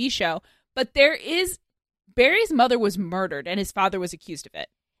of the TV show, but Barry's mother was murdered and his father was accused of it.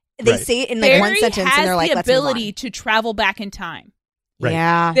 They say it in like one sentence and they're like, let's move on. Barry has the ability to travel back in time. Right.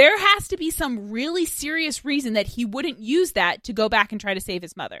 Yeah. There has to be some really serious reason that he wouldn't use that to go back and try to save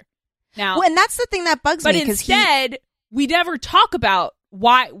his mother. Now, well, and that's the thing that bugs me. But instead, we never talk about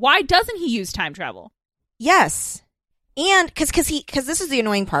why doesn't he use time travel? Yes. And because this is the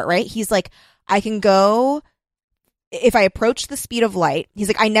annoying part, right? He's like, I can go, if I approach the speed of light, he's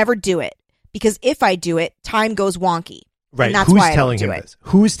like, I never do it. Because if I do it, time goes wonky. Right. And that's Who's why telling I don't him do it. this?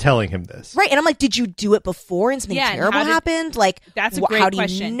 Who's telling him this? Right. And I'm like, did you do it before and something terrible happened? Like, that's a great how do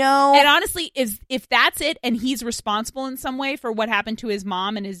question. You know? And honestly, if that's it and he's responsible in some way for what happened to his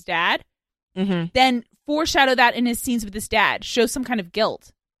mom and his dad, then foreshadow that in his scenes with his dad. Show some kind of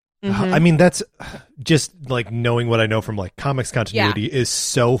guilt. I mean, that's just like knowing what I know from like comics continuity is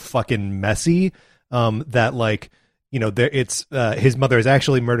so fucking messy that like, you know, it's his mother is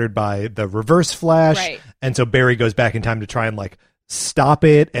actually murdered by the Reverse Flash, right. And so Barry goes back in time to try and like stop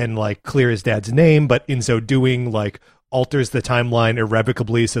it and like clear his dad's name, but in so doing, like alters the timeline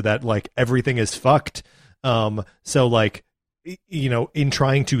irrevocably so that like everything is fucked. So like, you know, in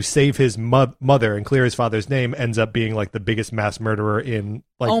trying to save his mother and clear his father's name, ends up being like the biggest mass murderer in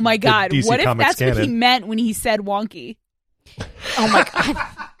like. Oh my god! DC what if Comics that's canon. what he meant when he said wonky? Oh my god!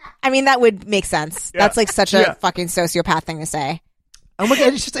 I mean, that would make sense. Yeah. That's like such a fucking sociopath thing to say. Oh my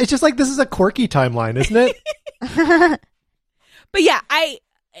god! It's just like this is a quirky timeline, isn't it? But yeah,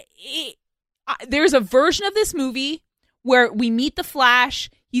 there's a version of this movie where we meet the Flash.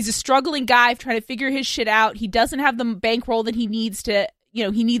 He's a struggling guy trying to figure his shit out. He doesn't have the bankroll that he needs to, you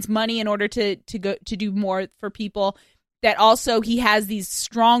know, he needs money in order to go to do more for people. That also he has these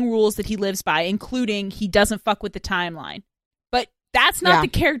strong rules that he lives by, including he doesn't fuck with the timeline. But that's not the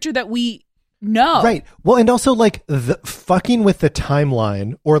character that we know. Right. Well, and also like the fucking with the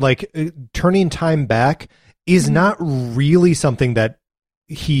timeline or like turning time back is not really something that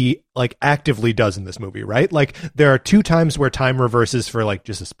he like actively does in this movie, right? Like there are 2 times where time reverses for like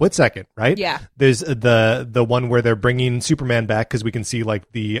just a split second, right? Yeah. There's the one where they're bringing Superman back because we can see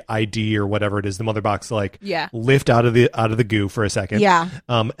like the ID or whatever it is, the mother box, like lift out of the goo for a second. Yeah.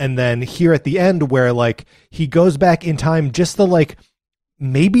 And then here at the end where like he goes back in time just the like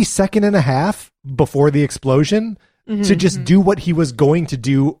maybe second and a half before the explosion to just do what he was going to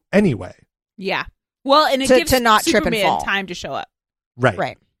do anyway. Yeah. Well, and it gives to not Superman trip and fall. Time to show up.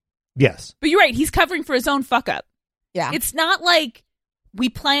 Right. Yes. But you're right. He's covering for his own fuck up. Yeah. It's not like we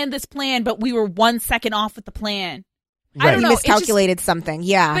planned this plan, but we were 1 second off with the plan. Right. I don't know. He miscalculated something.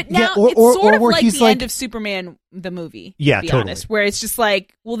 Yeah. But now it's sort of like the end of Superman, the movie. Yeah, to be totally. honest, where it's just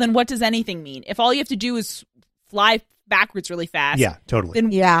like, well, then what does anything mean? If all you have to do is fly backwards really fast. Yeah, totally.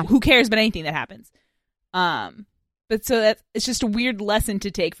 Then who cares about anything that happens? But so it's just a weird lesson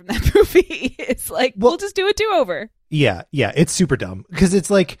to take from that movie. It's like, we'll just do a do-over. Yeah, it's super dumb. Because it's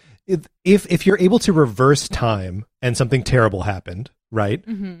like, if you're able to reverse time and something terrible happened, right?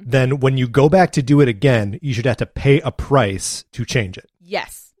 Mm-hmm. Then when you go back to do it again, you should have to pay a price to change it.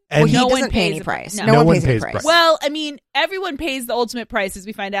 Yes. And he doesn't pay any price. No one pays any price. Well, I mean, everyone pays the ultimate price, as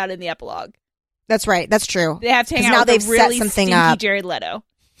we find out in the epilogue. That's right. That's true. They have to hang out now with they've a really set something stinky up. Jared Leto.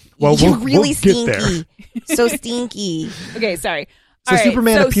 Well, really we'll get there. So stinky. Okay, sorry. So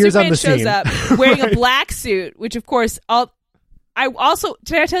Superman appears on the scene. shows up wearing a black suit, which of course, did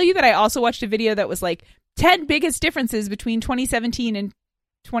I tell you that I also watched a video that was like 10 biggest differences between 2017 and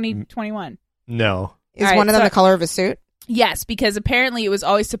 2021? No. Is one of them the color of his suit? Yes, because apparently it was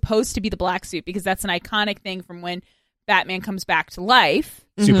always supposed to be the black suit because that's an iconic thing from when Batman comes back to life.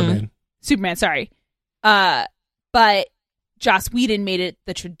 Superman, sorry. But Joss Whedon made it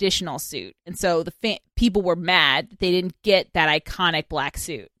the traditional suit. And so the people were mad that they didn't get that iconic black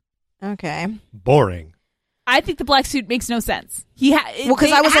suit. Okay. Boring. I think the black suit makes no sense.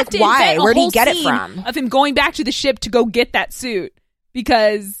 Because I was like, why? Where did he get it from? Of him going back to the ship to go get that suit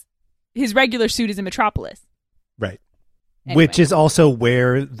because his regular suit is in Metropolis. Right. Anyway. Which is also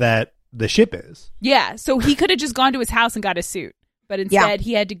where that the ship is. Yeah, so he could have just gone to his house and got a suit, but instead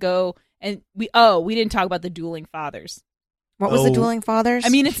he had to go and we didn't talk about the dueling fathers. What was the dueling fathers? I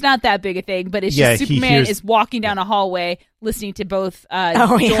mean, it's not that big a thing, but it's just Superman is walking down a hallway listening to both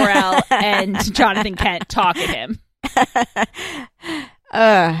Jor-El and Jonathan Kent talk at him.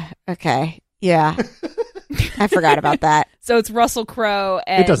 Okay. Yeah. I forgot about that. So it's Russell Crowe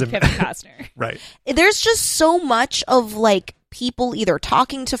and Kevin Costner. Right. There's just so much of like people either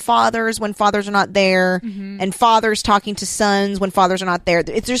talking to fathers when fathers are not there and fathers talking to sons when fathers are not there.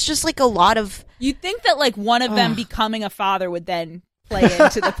 There's just like a lot of... You'd think that like one of them becoming a father would then play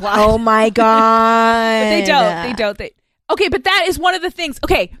into the plot. Oh my God. But they don't. Okay, but that is one of the things.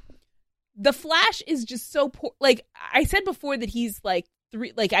 Okay, the Flash is just so poor. Like I said before that he's like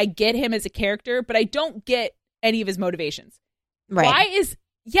I get him as a character, but I don't get any of his motivations. Right.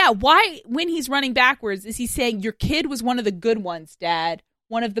 Why when he's running backwards is he saying your kid was one of the good ones, Dad?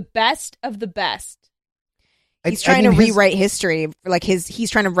 One of the best of the best. He's trying to rewrite history, like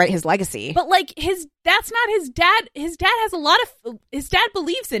he's trying to write his legacy. But like that's not his dad. His dad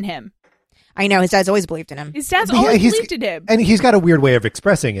believes in him. I know, his dad's always believed in him. His dad's always believed in him. And he's got a weird way of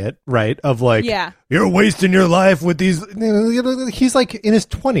expressing it, right? Of like, you're wasting your life with these. He's like in his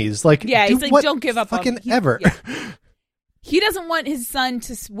 20s. Like, he's like, don't give up fucking ever. Yeah. He doesn't want his son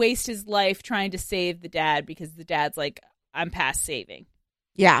to waste his life trying to save the dad because the dad's like, I'm past saving.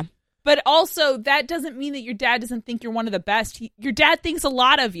 Yeah. But also, that doesn't mean that your dad doesn't think you're one of the best. Your dad thinks a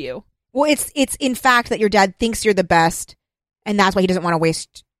lot of you. Well, it's in fact that your dad thinks you're the best, and that's why he doesn't want to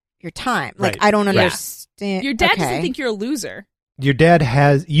waste your time. Like, I don't understand. Your dad doesn't think you're a loser. You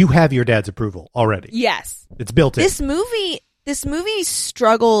have your dad's approval already. Yes. It's built in. This movie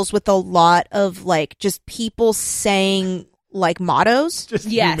struggles with a lot of like just people saying like mottos. Just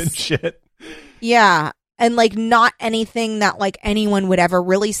human shit. Yeah. And like not anything that like anyone would ever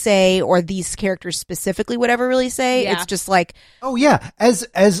really say, or these characters specifically would ever really say. Yeah. It's just like, oh yeah, as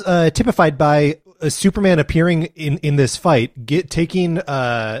typified by Superman appearing in this fight, taking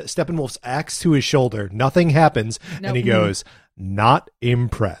Steppenwolf's axe to his shoulder. Nothing happens, and he goes, "Not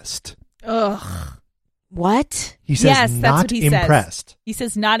impressed." Ugh. What? He says, yes, not that's what he impressed. Says. He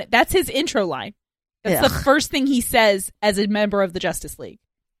says, not. That's his intro line. That's the first thing he says as a member of the Justice League.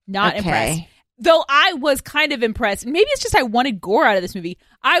 Not impressed. Though I was kind of impressed. Maybe it's just I wanted gore out of this movie.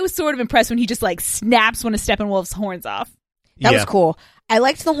 I was sort of impressed when he just like snaps one of Steppenwolf's horns off. That was cool. I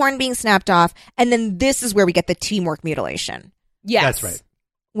liked the horn being snapped off. And then this is where we get the teamwork mutilation. Yes. That's right.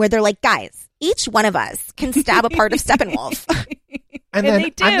 Where they're like, guys, each one of us can stab a part of Steppenwolf. and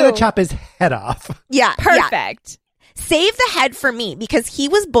then I'm going to chop his head off. Yeah. Perfect. Yeah. Save the head for me because he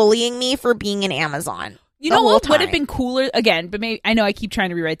was bullying me for being an Amazon. You know what would have been cooler? Again, but maybe I know I keep trying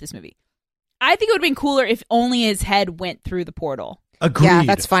to rewrite this movie. I think it would have been cooler if only his head went through the portal. Agreed. Yeah,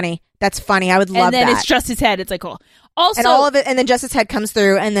 that's funny. I would love that. And then it's just his head. It's like, cool. Also, and all of it, and then just his head comes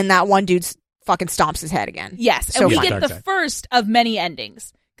through, and then that one dude fucking stomps his head again. Yes, and we get the first of many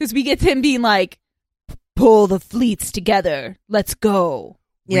endings because we get him being like, "Pull the fleets together, let's go."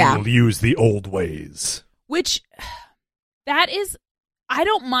 Yeah, we'll use the old ways. Which, that is, I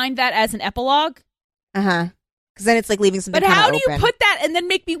don't mind that as an epilogue. Because then it's like leaving something. But how do open. you put that and then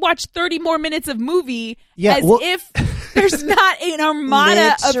make me watch 30 more minutes of movie if there's not an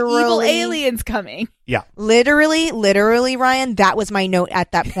armada of evil aliens coming? Yeah. Literally, Ryan, that was my note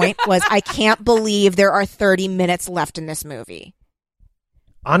at that point was I can't believe there are 30 minutes left in this movie.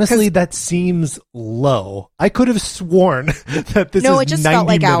 Honestly, that seems low. I could have sworn that this it just 90 felt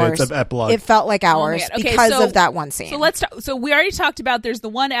like minutes hours. of epilogue. It felt like hours because of that one scene. So we already talked about there's the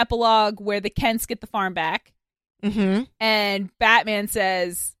one epilogue where the Kents get the farm back. Mm-hmm. And Batman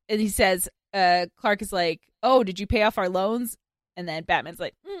says, Clark is like, "Oh, did you pay off our loans?" And then Batman's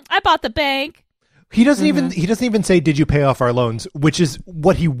like, "I bought the bank." He doesn't even say, "Did you pay off our loans?" Which is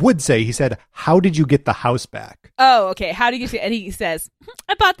what he would say. He said, "How did you get the house back?" Oh, okay. How did you? And he says,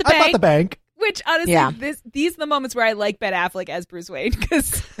 "I bought the bank." I bought the bank. Which honestly, these are the moments where I like Ben Affleck as Bruce Wayne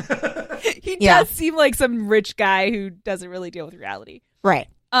because he does seem like some rich guy who doesn't really deal with reality. Right.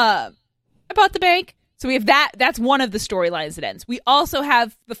 I bought the bank. So we have that. That's one of the storylines that ends. We also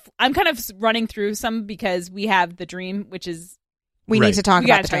have I'm kind of running through some because we have the dream, which is we need to talk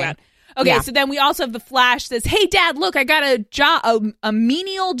about the dream. Okay, so then we also have the Flash says, "Hey, Dad, look, I got a job, a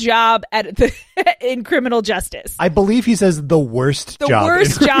menial job in criminal justice." I believe he says the worst job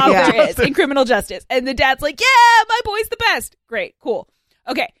there is in criminal justice, and the dad's like, "Yeah, my boy's the best." Great, cool.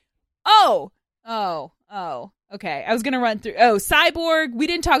 Okay. Okay, I was going to run through. Cyborg, we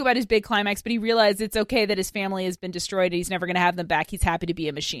didn't talk about his big climax, but he realized it's okay that his family has been destroyed and he's never going to have them back. He's happy to be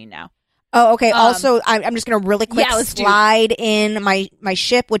a machine now. Oh, okay. Also, I'm just going to really quick slide in my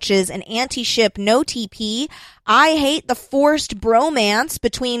ship, which is an anti-ship, no TP. I hate the forced bromance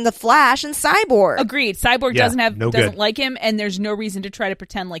between the Flash and Cyborg. Agreed. Cyborg doesn't like him, and there's no reason to try to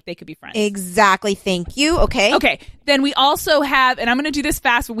pretend like they could be friends. Exactly. Thank you. Okay. Okay. Then we also have, and I'm going to do this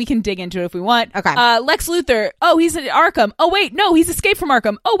fast, but we can dig into it if we want. Okay. Lex Luthor. Oh, he's at Arkham. Oh, wait. No, he's escaped from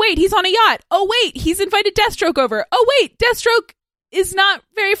Arkham. Oh, wait. He's on a yacht. Oh, wait. He's invited Deathstroke over. Oh, wait. Deathstroke is not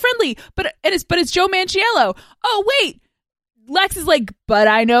very friendly, but it's Joe Manganiello. Oh, wait. Lex is like, but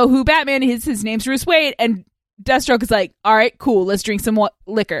I know who Batman is. His name's Bruce Wayne. And Deathstroke is like, all right, cool. Let's drink some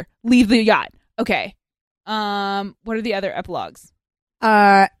liquor. Leave the yacht. Okay. What are the other epilogues?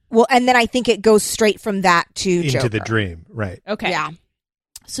 Well, and then I think it goes straight from that to into Joker. the dream, right? Okay. Yeah.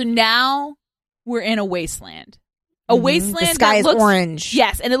 So now we're in a wasteland. A wasteland. The sky is orange.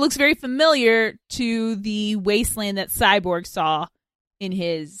 Yes, and it looks very familiar to the wasteland that Cyborg saw in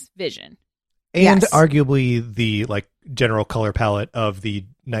his vision. And arguably the general color palette of the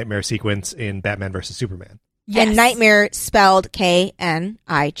Nightmare sequence in Batman vs. Superman. Yes. And Nightmare spelled KNIGHTMARE.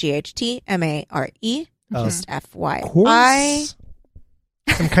 Just FYI.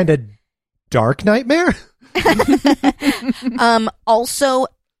 Some kind of dark nightmare? Also,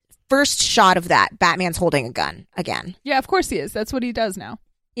 first shot of that, Batman's holding a gun again. Yeah, of course he is. That's what he does now.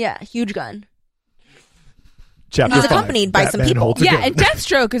 Yeah, huge gun. Chapter He's 5, accompanied by Batman some people. Yeah, and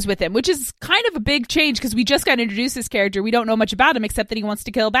Deathstroke is with him, which is kind of a big change because we just got introduced this character. We don't know much about him except that he wants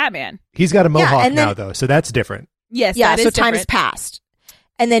to kill Batman. He's got a mohawk now, though, so that's different. Yes, yeah, that so is time different. has passed.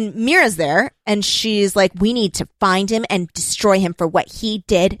 And then Mira's there, and she's like, we need to find him and destroy him for what he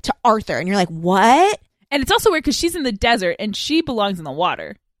did to Arthur. And you're like, what? And it's also weird because she's in the desert and she belongs in the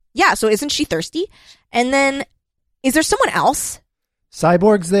water. Yeah, so isn't she thirsty? And then, is there someone else?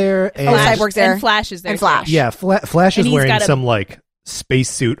 Cyborg's there. And Cyborg's there. And Flash is there. And Flash. Yeah, Flash is wearing some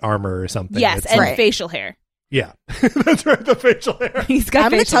spacesuit armor or something. Yes, and facial hair. Yeah, that's right, the facial hair. He's got.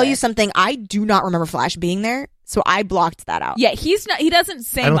 I'm going to tell hair. you something. I do not remember Flash being there, so I blocked that out. Yeah, he's not. He doesn't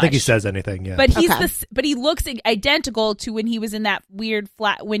say. I don't much, think he says anything yet. But he's but he looks identical to when he was in that weird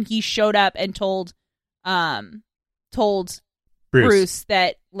flat when he showed up and told Bruce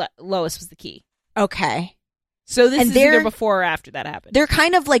that Lois was the key. Okay. So this is either before or after that happened. They're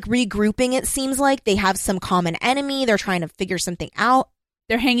kind of regrouping, it seems like. They have some common enemy. They're trying to figure something out.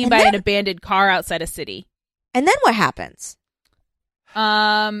 They're hanging by an abandoned car outside a city. And then what happens?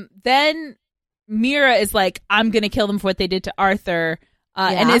 Then Mira is like, I'm going to kill them for what they did to Arthur.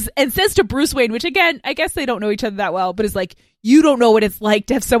 And says to Bruce Wayne, which again, I guess they don't know each other that well, but is like, you don't know what it's like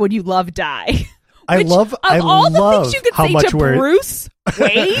to have someone you love die. I love the things you could say to Bruce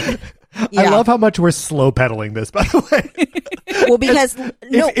Wayne. I love how much we're slow pedaling this, by the way. Well, because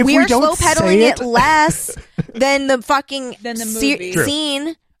if we are slow pedaling it less than the fucking movie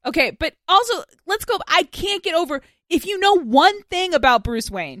scene. Okay, but also let's go. I can't get over if you know one thing about Bruce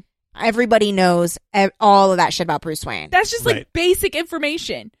Wayne. Everybody knows all of that shit about Bruce Wayne. That's just basic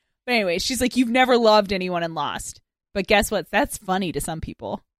information. But anyway, she's like, you've never loved anyone and lost. But guess what? That's funny to some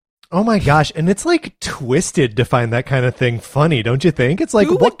people. Oh my gosh, and it's twisted to find that kind of thing funny, don't you think? It's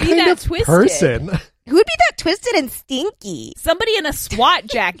what kind of twisted? Person? Who would be that twisted and stinky? Somebody in a SWAT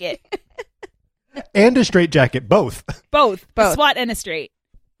jacket. And a straight jacket, both. Both. A SWAT and a straight.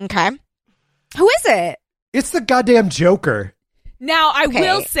 Okay. Who is it? It's the goddamn Joker. Now, I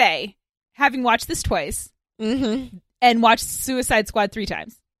will say, having watched this twice, and watched Suicide Squad 3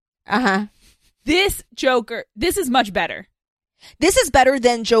 times, this Joker, this is much better. This is better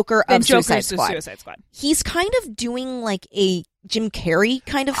than Joker of Suicide Squad. He's kind of doing a Jim Carrey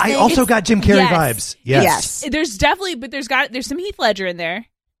kind of thing. I also got Jim Carrey vibes. Yes. There's definitely, but there's some Heath Ledger in there.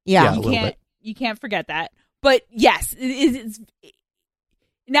 Yeah. You can't forget that. But yes, it's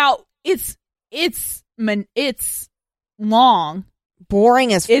now it's long.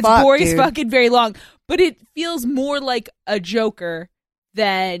 Boring as fuck. It's boring as fucking very long. But it feels more like a Joker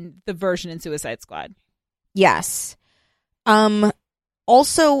than the version in Suicide Squad. Yes.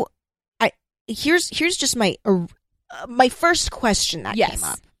 Also, here's just my first question that came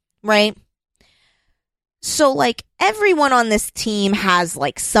up, right? So everyone on this team has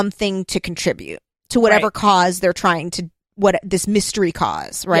something to contribute to whatever cause they're trying to this mystery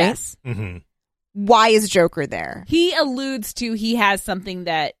cause, right? Yes. Mm-hmm. Why is Joker there? He alludes to he has something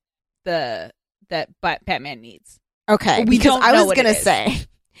that Batman needs. Okay, because I was gonna say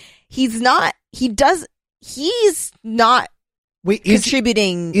he's not Wait,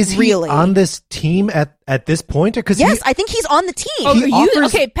 contributing. Is he really on this team at this point? Yes, I think he's on the team.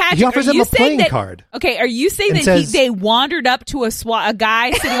 Oh, Patrick, he offers him a playing card. Okay, are you saying that they wandered up to a guy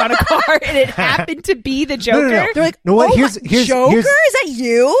sitting on a car and it happened to be the Joker? No. They're like, no, what? Joker? Is that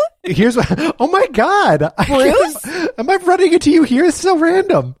you? Here's what. Oh my God, Bruce? Am I running into you here? It's so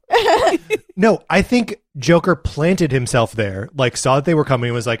random. No, I think Joker planted himself there, like saw that they were coming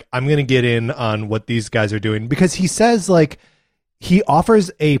and was like, I'm going to get in on what these guys are doing, because he says like, he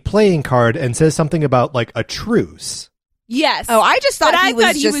offers a playing card and says something about like a truce. Yes. Oh, I just thought he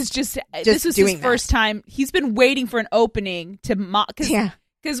was just this was his first time. He's been waiting for an opening to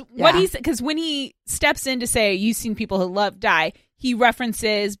because when he steps in to say you've seen people who love die, he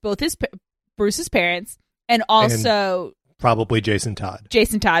references both Bruce's parents and also probably Jason Todd,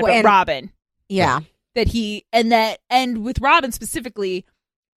 but Robin. Yeah. And with Robin specifically,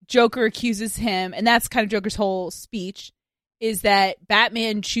 Joker accuses him, and that's kind of Joker's whole speech, is that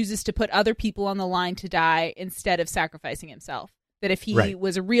Batman chooses to put other people on the line to die instead of sacrificing himself. That if he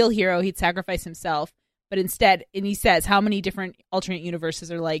was a real hero, he'd sacrifice himself. But instead, and he says, how many different alternate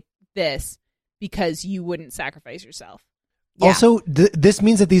universes are like this because you wouldn't sacrifice yourself? Yeah. Also, this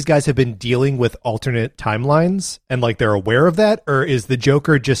means that these guys have been dealing with alternate timelines and like they're aware of that? Or is the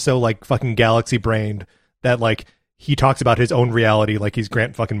Joker just so like fucking galaxy brained that like he talks about his own reality like he's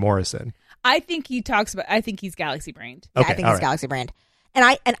Grant fucking Morrison? I think he's galaxy brained. Yeah, okay, I think he's galaxy brained.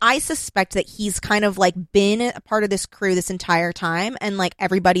 And I suspect that he's kind of like been a part of this crew this entire time, and like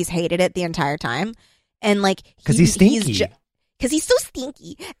everybody's hated it the entire time. And like because he's stinky. Because he's so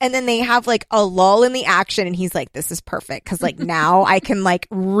stinky. And then they have like a lull in the action, and he's like, this is perfect. Because like now I can like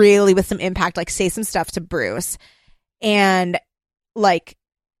really with some impact like say some stuff to Bruce. And like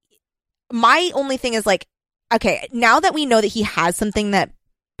my only thing is like, okay, now that we know that he has something that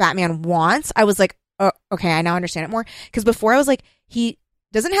Batman wants, I was like, oh, okay, I now understand it more. Because before I was like, he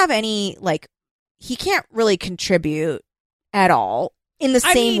doesn't have any, like, he can't really contribute at all in the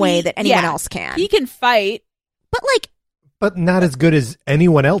same way that anyone else can. He can fight, but not as good as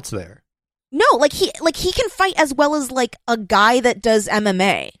anyone else there. No, he can fight as well as like a guy that does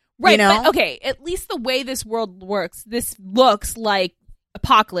MMA, right? You know? But okay, at least the way this world works, this looks like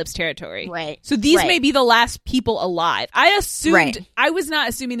apocalypse territory, right? So these may be the last people alive. I assumed I was not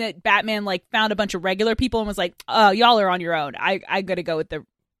assuming that Batman like found a bunch of regular people and was like, y'all are on your own. I gotta go with the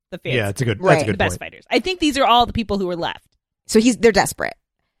fans. Yeah, that's a good the best fighters. I think these are all the people who are left. So they're desperate.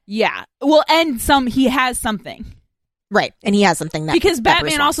 Yeah, well, and he has something, right? And he has something that because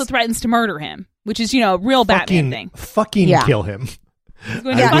Batman also threatens to murder him, which is a real Batman thing. Fucking kill him. He's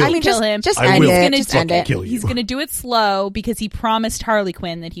going to kill him. Just end it. Just end it. He's going to do it slow because he promised Harley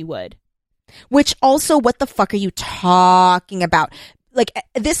Quinn that he would. Which also, what the fuck are you talking about? Like,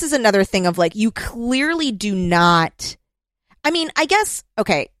 this is another thing of like, you clearly do not. I mean, I guess,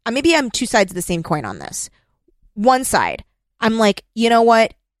 okay, maybe I'm two sides of the same coin on this. One side, I'm like, you know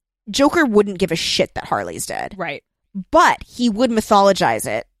what? Joker wouldn't give a shit that Harley's dead. Right. But he would mythologize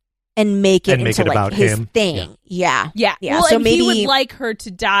it. And make it into about his him. thing. Yeah. Well, so maybe he would like her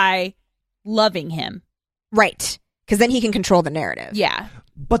to die loving him. Right. Because then he can control the narrative. Yeah.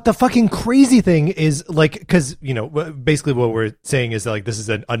 But the fucking crazy thing is like, because, basically what we're saying is like, this is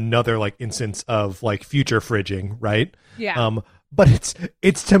another like instance of like future fridging, right? Yeah. But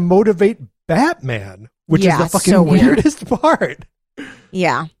it's to motivate Batman, which is the fucking so weirdest part.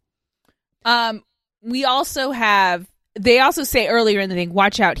 Yeah. We also have, they also say earlier in the thing,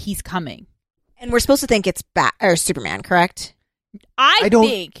 watch out, he's coming. And we're supposed to think it's Superman, correct? I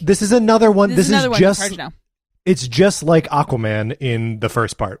think. This is another one. This is just, it's just like Aquaman in the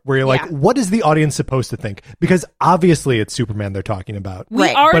first part, where you're like, what is the audience supposed to think? Because obviously it's Superman they're talking about. We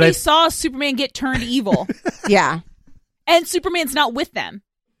already saw Superman get turned evil. Yeah. And Superman's not with them.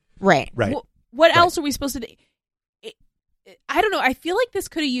 Right. Right. What else are we supposed to do? I don't know. I feel like this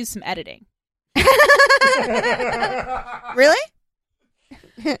could have used some editing. Really?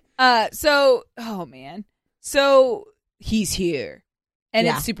 So he's here, and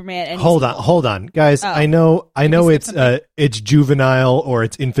it's Superman. And hold on, guys. I know it's juvenile or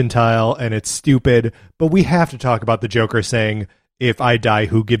it's infantile and it's stupid, but we have to talk about the Joker saying, "If I die,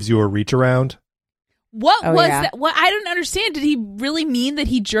 who gives you a reach around?" What was that? What I don't understand. Did he really mean that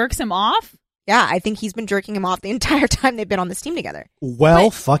he jerks him off? Yeah, I think he's been jerking him off the entire time they've been on this team together.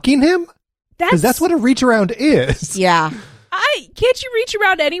 Fucking him. Because that's what a reach around is. Yeah. Can't you reach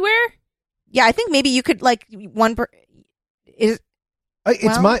around anywhere? Yeah, I think maybe you could like it's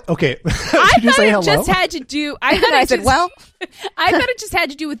my okay. I thought it just had to do. I thought it just had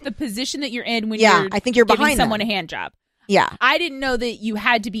to do with the position that you're in when I think you're giving behind someone them. a hand job. Yeah, I didn't know that you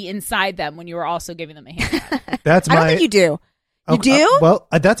had to be inside them when you were also giving them a hand job. I don't think you do. You do? Well,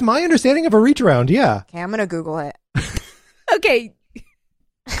 that's my understanding of a reach around. Yeah. Okay, I'm gonna Google it. Okay.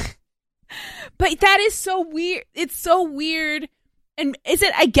 But that is so weird. It's so weird. And is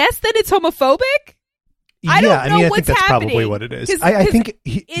it? I guess that it's homophobic. I don't know I what's think that's happening. probably what it is. I think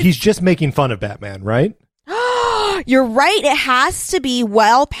he's just making fun of Batman, right? You're right. It has to be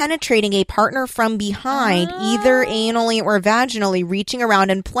while penetrating a partner from behind, either anally or vaginally, reaching around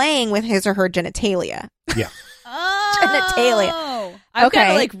and playing with his or her genitalia. Yeah. Genitalia. I've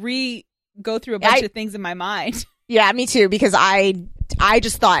got to go through a bunch of things in my mind. Yeah, me too. Because I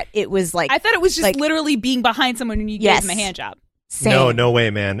just thought it was like I thought it was just literally being behind someone when you gave them a hand job. Same. No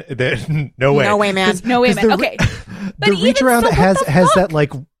way, man. No way. No way, man. No way, man. Okay. The reach around has that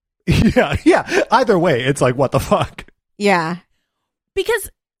like. Yeah. Either way, it's like, what the fuck? Yeah. Because,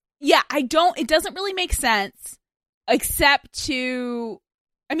 it doesn't really make sense except to,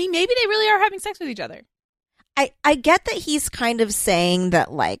 maybe they really are having sex with each other. I get that he's kind of saying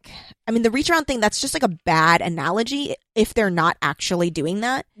that, like, the reach around thing, that's just like a bad analogy if they're not actually doing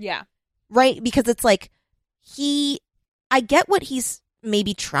that. Yeah. Right? Because it's like, I get what he's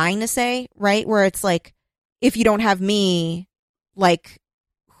maybe trying to say, right? Where it's like, if you don't have me, like,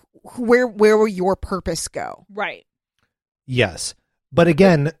 where will your purpose go? Right. Yes. But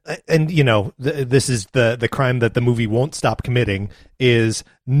again, and this is the crime that the movie won't stop committing, is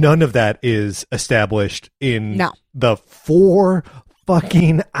none of that is established in the 4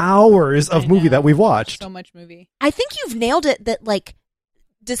 fucking hours of movie that we've watched. So much movie. I think you've nailed it that, like,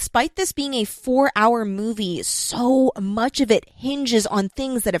 despite this being a 4-hour movie, so much of it hinges on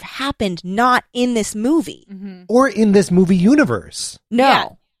things that have happened not in this movie. Mm-hmm. Or in this movie universe.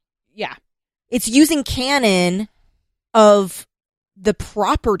 No. Yeah. It's using canon of the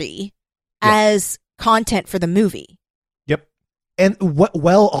property as content for the movie. Yep. And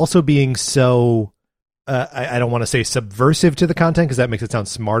while also being so, I don't want to say subversive to the content because that makes it sound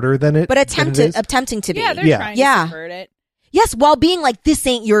smarter than it. But attempting to be. Yeah, they're trying to subvert it. Yes, while being like, this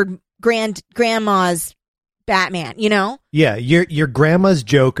ain't your grandma's Batman, Yeah, your grandma's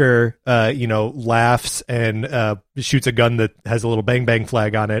Joker, laughs and shoots a gun that has a little bang bang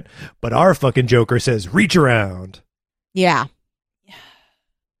flag on it, but our fucking Joker says reach around. Yeah.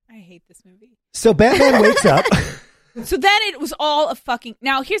 I hate this movie. So Batman wakes up. So then it was all a fucking.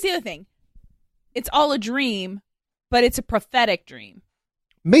 Now here's the other thing. It's all a dream, but it's a prophetic dream.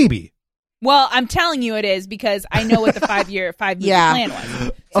 Maybe. Well, I'm telling you it is because I know what the 5-year plan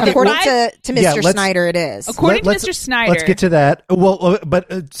was. So according to Mr. Snyder, it is. According to Mr. Snyder. Let's get to that. Well,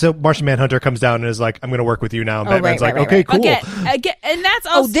 but so Martian Manhunter comes down and is like, I'm going to work with you now. And Batman's okay, cool. And that's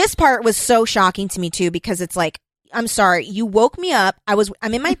also... this part was so shocking to me, too, because it's like, I'm sorry, you woke me up. I'm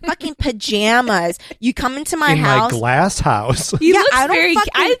in my fucking pajamas. You come into my house. In my glass house. He looks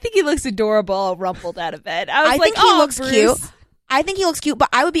I think he looks adorable, all rumpled out of bed. I think he looks Bruce. Cute. I think he looks cute, but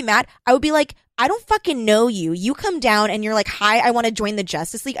I would be mad. I would be like, I don't fucking know you. You come down and you're like, hi, I want to join the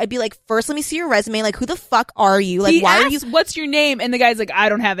Justice League. I'd be like, first, let me see your resume. Like, who the fuck are you? Like, why are you? What's your name? And the guy's like, I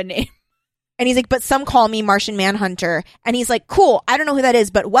don't have a name. And he's like, but some call me Martian Manhunter. And he's like, cool. I don't know who that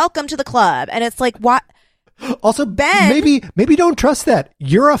is, but welcome to the club. And it's like, what? Also, Ben, maybe don't trust that.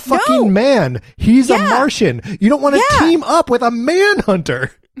 You're a fucking man. He's a Martian. You don't want to team up with a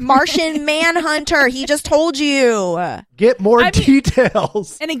Manhunter. Martian Manhunter. He just told you. Get more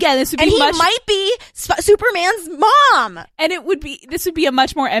details. And again, this would be he might be Superman's mom. And this would be a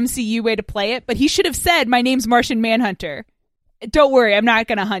much more MCU way to play it. But he should have said, "My name's Martian Manhunter. Don't worry, I'm not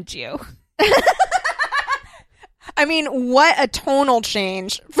going to hunt you." I mean, what a tonal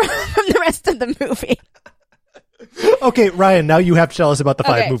change from the rest of the movie. Okay, Ryan, now you have to tell us about the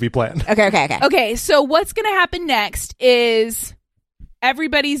 5-movie plan. Okay. So what's going to happen next is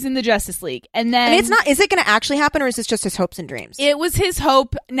everybody's in the Justice League. And then... it's not... Is it going to actually happen, or is this just his hopes and dreams? It was his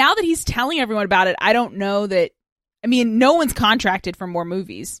hope. Now that he's telling everyone about it, I don't know that... no one's contracted for more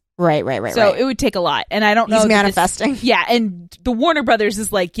movies. Right. So it would take a lot. And I don't know... He's manifesting. And the Warner Brothers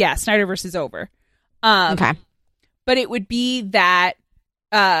is like, Snyderverse is over. Okay. But it would be that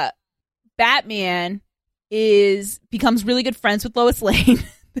Batman becomes really good friends with Lois Lane.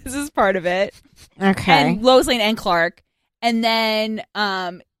 This is part of it. Okay. And Lois Lane and Clark. And then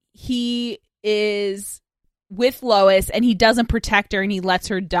he is with Lois and he doesn't protect her and he lets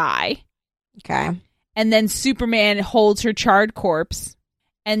her die. Okay. And then Superman holds her charred corpse.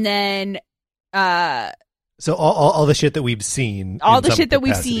 And then so all the shit that we've seen. All the shit that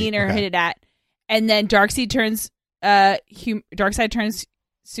we've seen or hinted at. And then Darkseid turns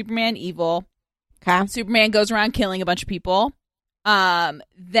Superman evil. Okay. Superman goes around killing a bunch of people.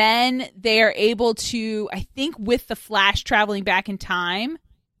 Then they are able to, I think with the Flash traveling back in time,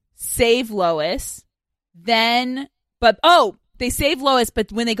 save Lois. Then they save Lois,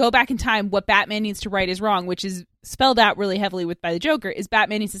 but when they go back in time, what Batman needs to right is wrong, which is spelled out really heavily by the Joker, is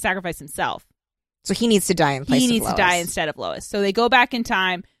Batman needs to sacrifice himself. So he needs to die in place of Lois. He needs to die instead of Lois. So they go back in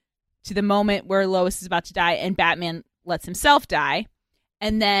time to the moment where Lois is about to die, and Batman lets himself die.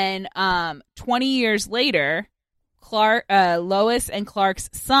 And then 20 years later, Lois and Clark's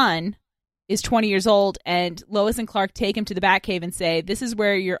son is 20 years old, and Lois and Clark take him to the Batcave and say, this is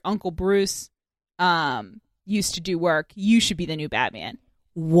where your Uncle Bruce used to do work. You should be the new Batman.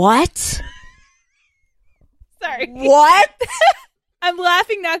 What? Sorry. What? I'm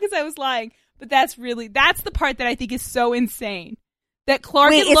laughing now because I was lying. But that's the part that I think is so insane. That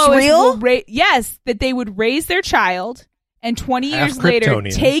Clark and Lois that they would raise their child and 20 years later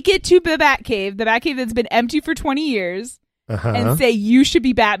take it to the Batcave that's been empty for 20 years, and say, you should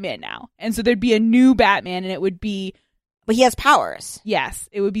be Batman now. And so there'd be a new Batman, and it would be... But he has powers. Yes.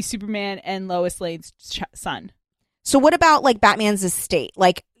 It would be Superman and Lois Lane's son. So what about, like, Batman's estate?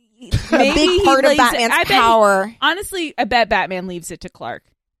 Like, a big part of Batman's power... Honestly, I bet Batman leaves it to Clark.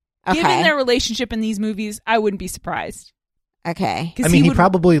 Okay. Given their relationship in these movies, I wouldn't be surprised. Okay. I mean, he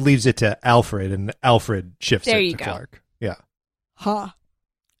probably leaves it to Alfred, and Alfred shifts it to Clark. Yeah. Huh.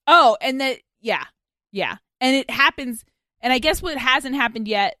 Oh, and yeah. And it happens, and I guess what hasn't happened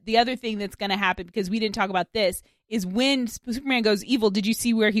yet, the other thing that's going to happen, because we didn't talk about this, is when Superman goes evil, did you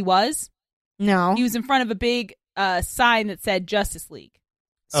see where he was? No. He was in front of a big sign that said Justice League.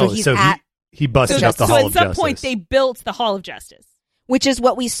 So he busted up the Hall of Justice. So at some point, they built the Hall of Justice. Which is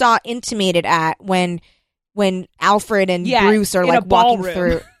what we saw intimated at when Alfred and Bruce are like walking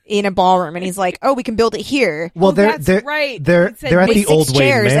through in a ballroom, and he's like, "Oh, we can build it here." Well, they're right. They're at the old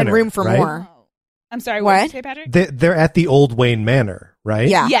Wayne Manor, and room for more. I'm sorry, what did you say, Patrick? They're at the old Wayne Manor, right?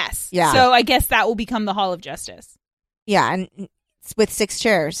 Yeah. Yes. Yeah. So I guess that will become the Hall of Justice. Yeah, and it's with 6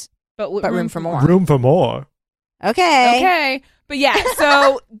 chairs, but room for more. Room for more. Okay. But yeah,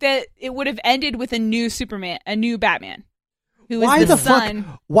 so that it would have ended with a new Superman, a new Batman. Why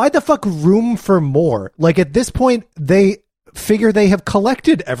the fuck room for more? Like, at this point, they figure they have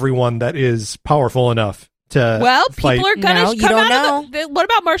collected everyone that is powerful enough to fight. People are gonna come out of what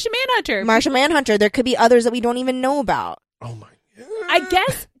about Martian Manhunter? Martian Manhunter. There could be others that we don't even know about. Oh my God. I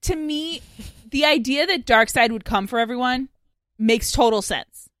guess, to me, the idea that Darkseid would come for everyone makes total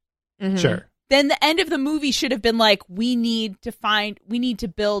sense. Mm-hmm. Sure. Then the end of the movie should have been like, we need to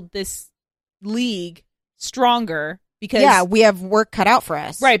build this league stronger. Because, we have work cut out for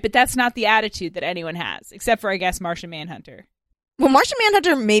us. Right, but that's not the attitude that anyone has, except for, I guess, Martian Manhunter. Well, Martian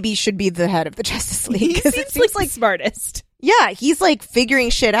Manhunter maybe should be the head of the Justice League. He seems like the smartest. Yeah, he's like figuring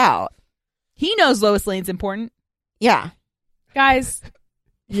shit out. He knows Lois Lane's important. Yeah. Guys.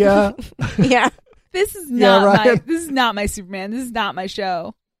 Yeah. Yeah. This is not my Superman. This is not my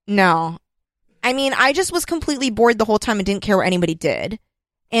show. No. I mean, I just was completely bored the whole time and didn't care what anybody did.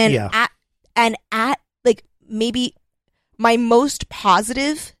 And at like maybe my most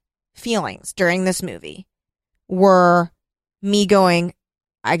positive feelings during this movie were me going,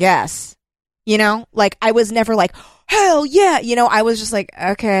 I guess, like I was never like, hell yeah. I was just like,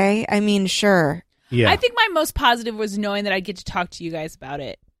 okay, I mean, sure. Yeah. I think my most positive was knowing that I'd get to talk to you guys about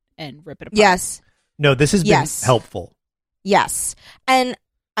it and rip it apart. Yes. No, this has been helpful. Yes. And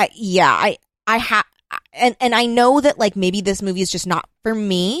I know that like maybe this movie is just not for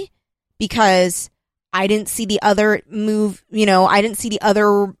me because I didn't see the other I didn't see the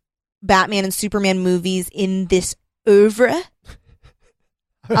other Batman and Superman movies in this oeuvre.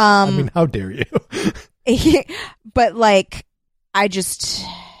 I mean, how dare you? But like, I just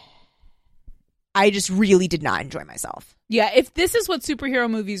really did not enjoy myself. Yeah, if this is what superhero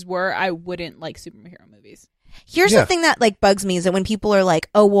movies were, I wouldn't like superhero movies. Here's the thing that like bugs me is that when people are like,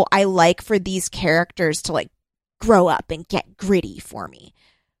 oh, well, I like for these characters to like grow up and get gritty for me.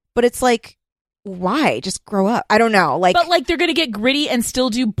 But it's like, why? Just grow up. I don't know. Like, but like they're gonna get gritty and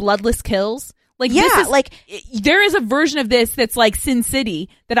still do bloodless kills. Like, there is a version of this that's like Sin City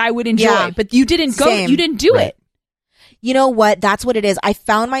that I would enjoy, but you didn't you didn't do it. You know what? That's what it is. I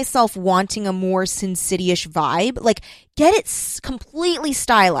found myself wanting a more Sin City-ish vibe. Like, get it completely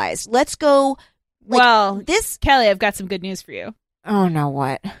stylized. Let's go. Like, Kelly, I've got some good news for you. Oh no,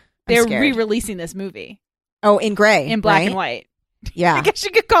 what? They're re-releasing this movie. Oh, in gray, in black and white. Yeah, I guess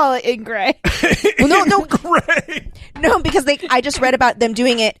you could call it in gray. Well, no, gray. No, because I just read about them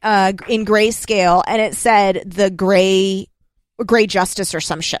doing it in grayscale, and it said the gray justice or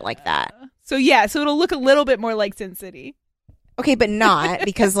some shit like that. So it'll look a little bit more like Sin City. Okay, but not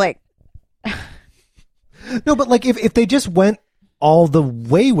because like. No, but like if they just went all the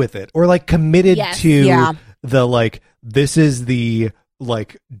way with it, or like committed to the like, this is the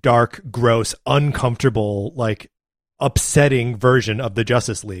like dark, gross, uncomfortable, like upsetting version of the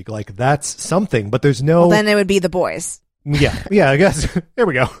Justice League. Like, that's something, but there's no... Well, then it would be the boys. Yeah, I guess. There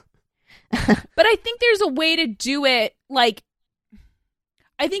we go. But I think there's a way to do it. Like,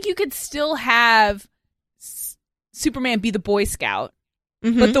 I think you could still have Superman be the Boy Scout,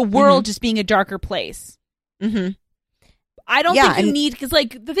 but the world just being a darker place. Mm-hmm. I don't think you need, because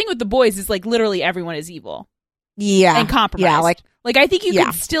like the thing with the boys is like literally everyone is evil. Yeah. And compromised. Yeah, like I think you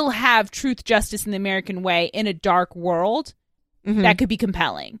could still have truth, justice in the American way in a dark world that could be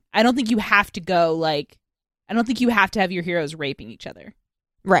compelling. I don't think you have to go like, I don't think you have to have your heroes raping each other.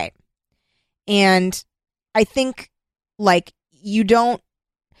 Right. And I think like you don't,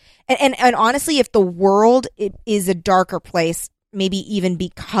 and honestly, if the world is a darker place, maybe even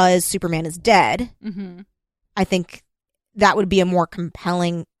because Superman is dead, I think that would be a more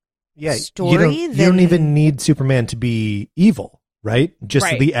compelling story. You don't even need Superman to be evil, right? Just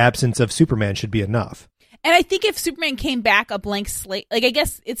the absence of Superman should be enough. And I think if Superman came back a blank slate, like I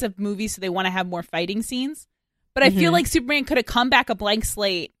guess it's a movie, so they want to have more fighting scenes. But I feel like Superman could have come back a blank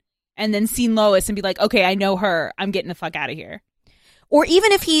slate and then seen Lois and be like, okay, I know her. I'm getting the fuck out of here. Or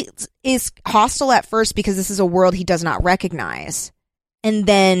even if he is hostile at first because this is a world he does not recognize, and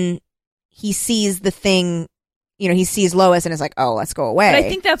then he sees the thing, you know, he sees Lois and is like, oh, let's go away. But I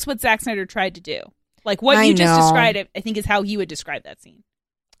think that's what Zack Snyder tried to do. Like what you just described, I think is how he would describe that scene.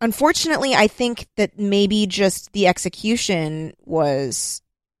 Unfortunately, I think that maybe just the execution was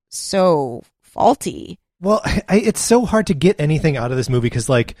so faulty. Well, it's so hard to get anything out of this movie because,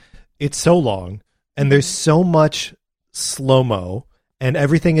 like, it's so long and there's so much slow-mo and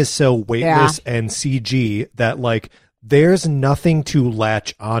everything is so weightless and CG that, like, there's nothing to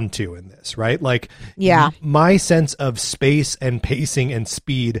latch onto in this, right? Like, my sense of space and pacing and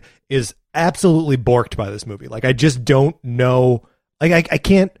speed is absolutely borked by this movie. Like, I just don't know. Like, I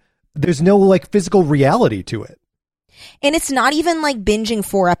can't, there's no, like, physical reality to it. And it's not even like binging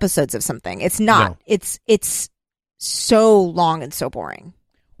 4 episodes of something. It's not. No. It's so long and so boring.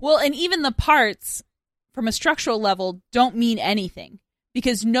 Well, and even the parts from a structural level don't mean anything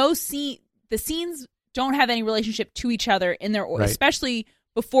because the scenes don't have any relationship to each other in their order, especially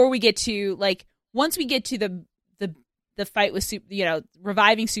before we get to like once we get to the fight with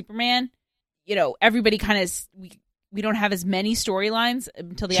reviving Superman. You know, everybody kind of we don't have as many storylines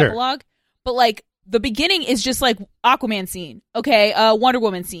until the epilogue, but like. The beginning is just like Aquaman scene. Okay, Wonder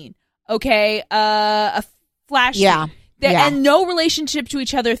Woman scene. Okay, a Flash scene. And no relationship to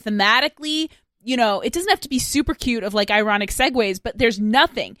each other thematically. You know, it doesn't have to be super cute of like ironic segues, but there's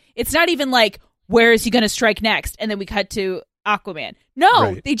nothing. It's not even like, where is he going to strike next? And then we cut to Aquaman.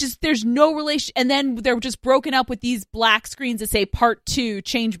 No, there's no relation. And then they're just broken up with these black screens that say Part 2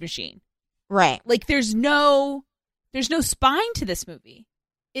 Change Machine. Right. Like there's no spine to this movie.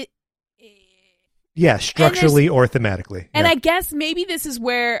 Yeah, structurally or thematically. And I guess maybe this is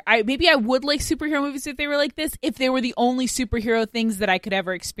where I would like superhero movies if they were like this, if they were the only superhero things that I could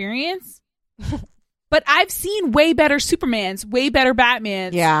ever experience. But I've seen way better Supermans, way better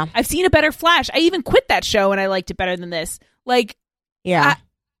Batmans. Yeah. I've seen a better Flash. I even quit that show and I liked it better than this. Like, I've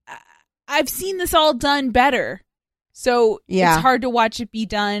seen this all done better. So it's hard to watch it be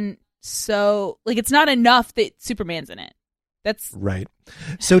done. So, like, it's not enough that Superman's in it. That's right.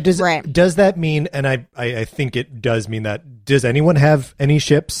 So does that mean, and I think it does mean that, does anyone have any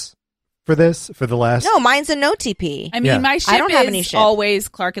ships for this, for the last? No, mine's a no TP. I mean, my ship is always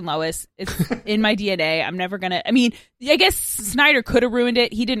Clark and Lois. It's in my DNA. I'm never going to, I mean, I guess Snyder could have ruined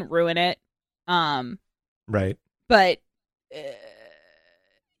it. He didn't ruin it. Right. But,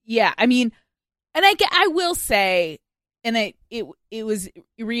 yeah, I mean, and I will say, and it was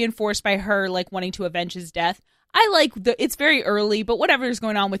reinforced by her, like, wanting to avenge his death. I like it's very early, but whatever's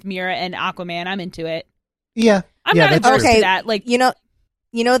going on with Mira and Aquaman, I'm into it. Yeah. I'm not opposed to that. Like, you know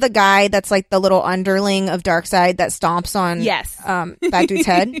the guy that's like the little underling of Darkseid that stomps on that dude's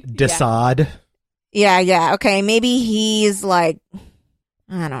head? Desaad. Yeah. Okay, maybe he's like,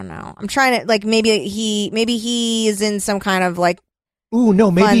 I don't know. I'm trying to like maybe he is in some kind of like ooh,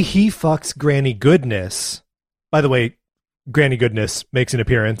 no, maybe he fucks Granny Goodness. By the way, Granny Goodness makes an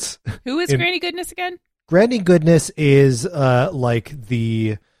appearance. Who is Granny Goodness again? Granny Goodness is like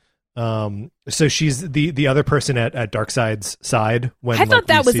the so she's the other person at Darkseid's side when I thought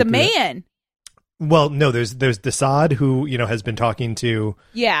that was a man. Well, no, there's Desaad who, you know, has been talking to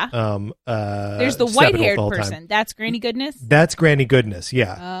there's the white-haired person. That's Granny Goodness? That's Granny Goodness,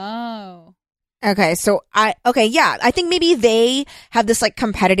 yeah. Oh. Okay, so I think maybe they have this like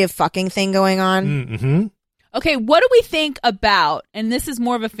competitive fucking thing going on. Mm-hmm. Okay, what do we think about, and this is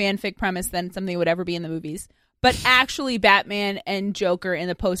more of a fanfic premise than something that would ever be in the movies, but actually Batman and Joker in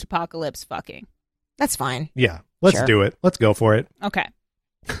the post-apocalypse fucking? That's fine. Yeah. Let's do it. Let's go for it. Okay.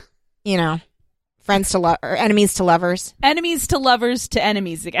 You know, friends to or enemies to lovers. Enemies to lovers to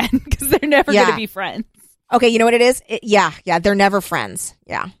enemies again, because they're never going to be friends. Okay, you know what it is? Yeah, they're never friends.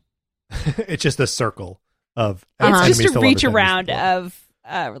 Yeah. It's just a circle of It's just a reach around of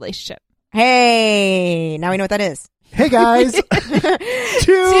a relationship. Hey, now we know what that is. Hey, guys. Two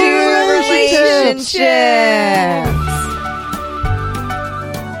relationships.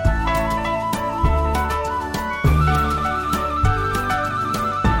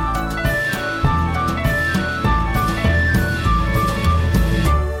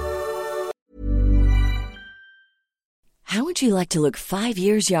 How would you like to look 5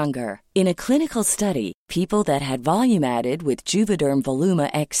 years younger? In a clinical study, people that had volume added with Juvederm Voluma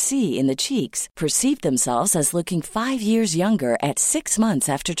XC in the cheeks perceived themselves as looking 5 years younger at 6 months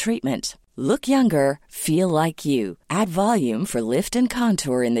after treatment. Look younger, feel like you. Add volume for lift and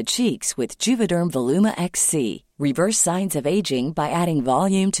contour in the cheeks with Juvederm Voluma XC. Reverse signs of aging by adding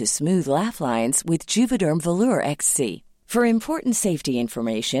volume to smooth laugh lines with Juvederm Volure XC. For important safety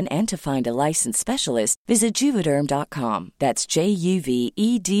information and to find a licensed specialist, visit Juvederm.com. That's JUVEDERM.com.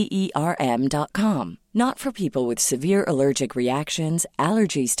 Not for people with severe allergic reactions,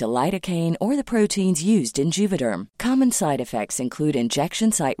 allergies to lidocaine, or the proteins used in Juvederm. Common side effects include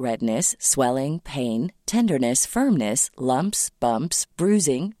injection site redness, swelling, pain, tenderness, firmness, lumps, bumps,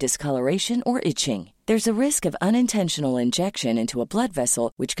 bruising, discoloration, or itching. There's a risk of unintentional injection into a blood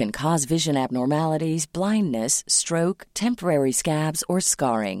vessel, which can cause vision abnormalities, blindness, stroke, temporary scabs, or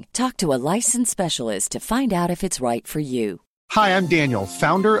scarring. Talk to a licensed specialist to find out if it's right for you. Hi, I'm Daniel,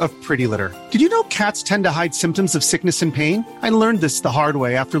 founder of Pretty Litter. Did you know cats tend to hide symptoms of sickness and pain? I learned this the hard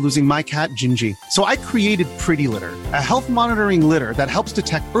way after losing my cat, Gingy. So I created Pretty Litter, a health monitoring litter that helps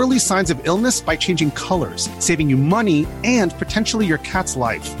detect early signs of illness by changing colors, saving you money and potentially your cat's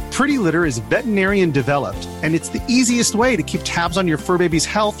life. Pretty Litter is veterinarian developed, and it's the easiest way to keep tabs on your fur baby's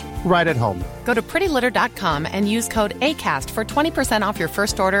health right at home. Go to prettylitter.com and use code ACAST for 20% off your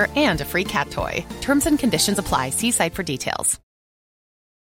first order and a free cat toy. Terms and conditions apply. See site for details.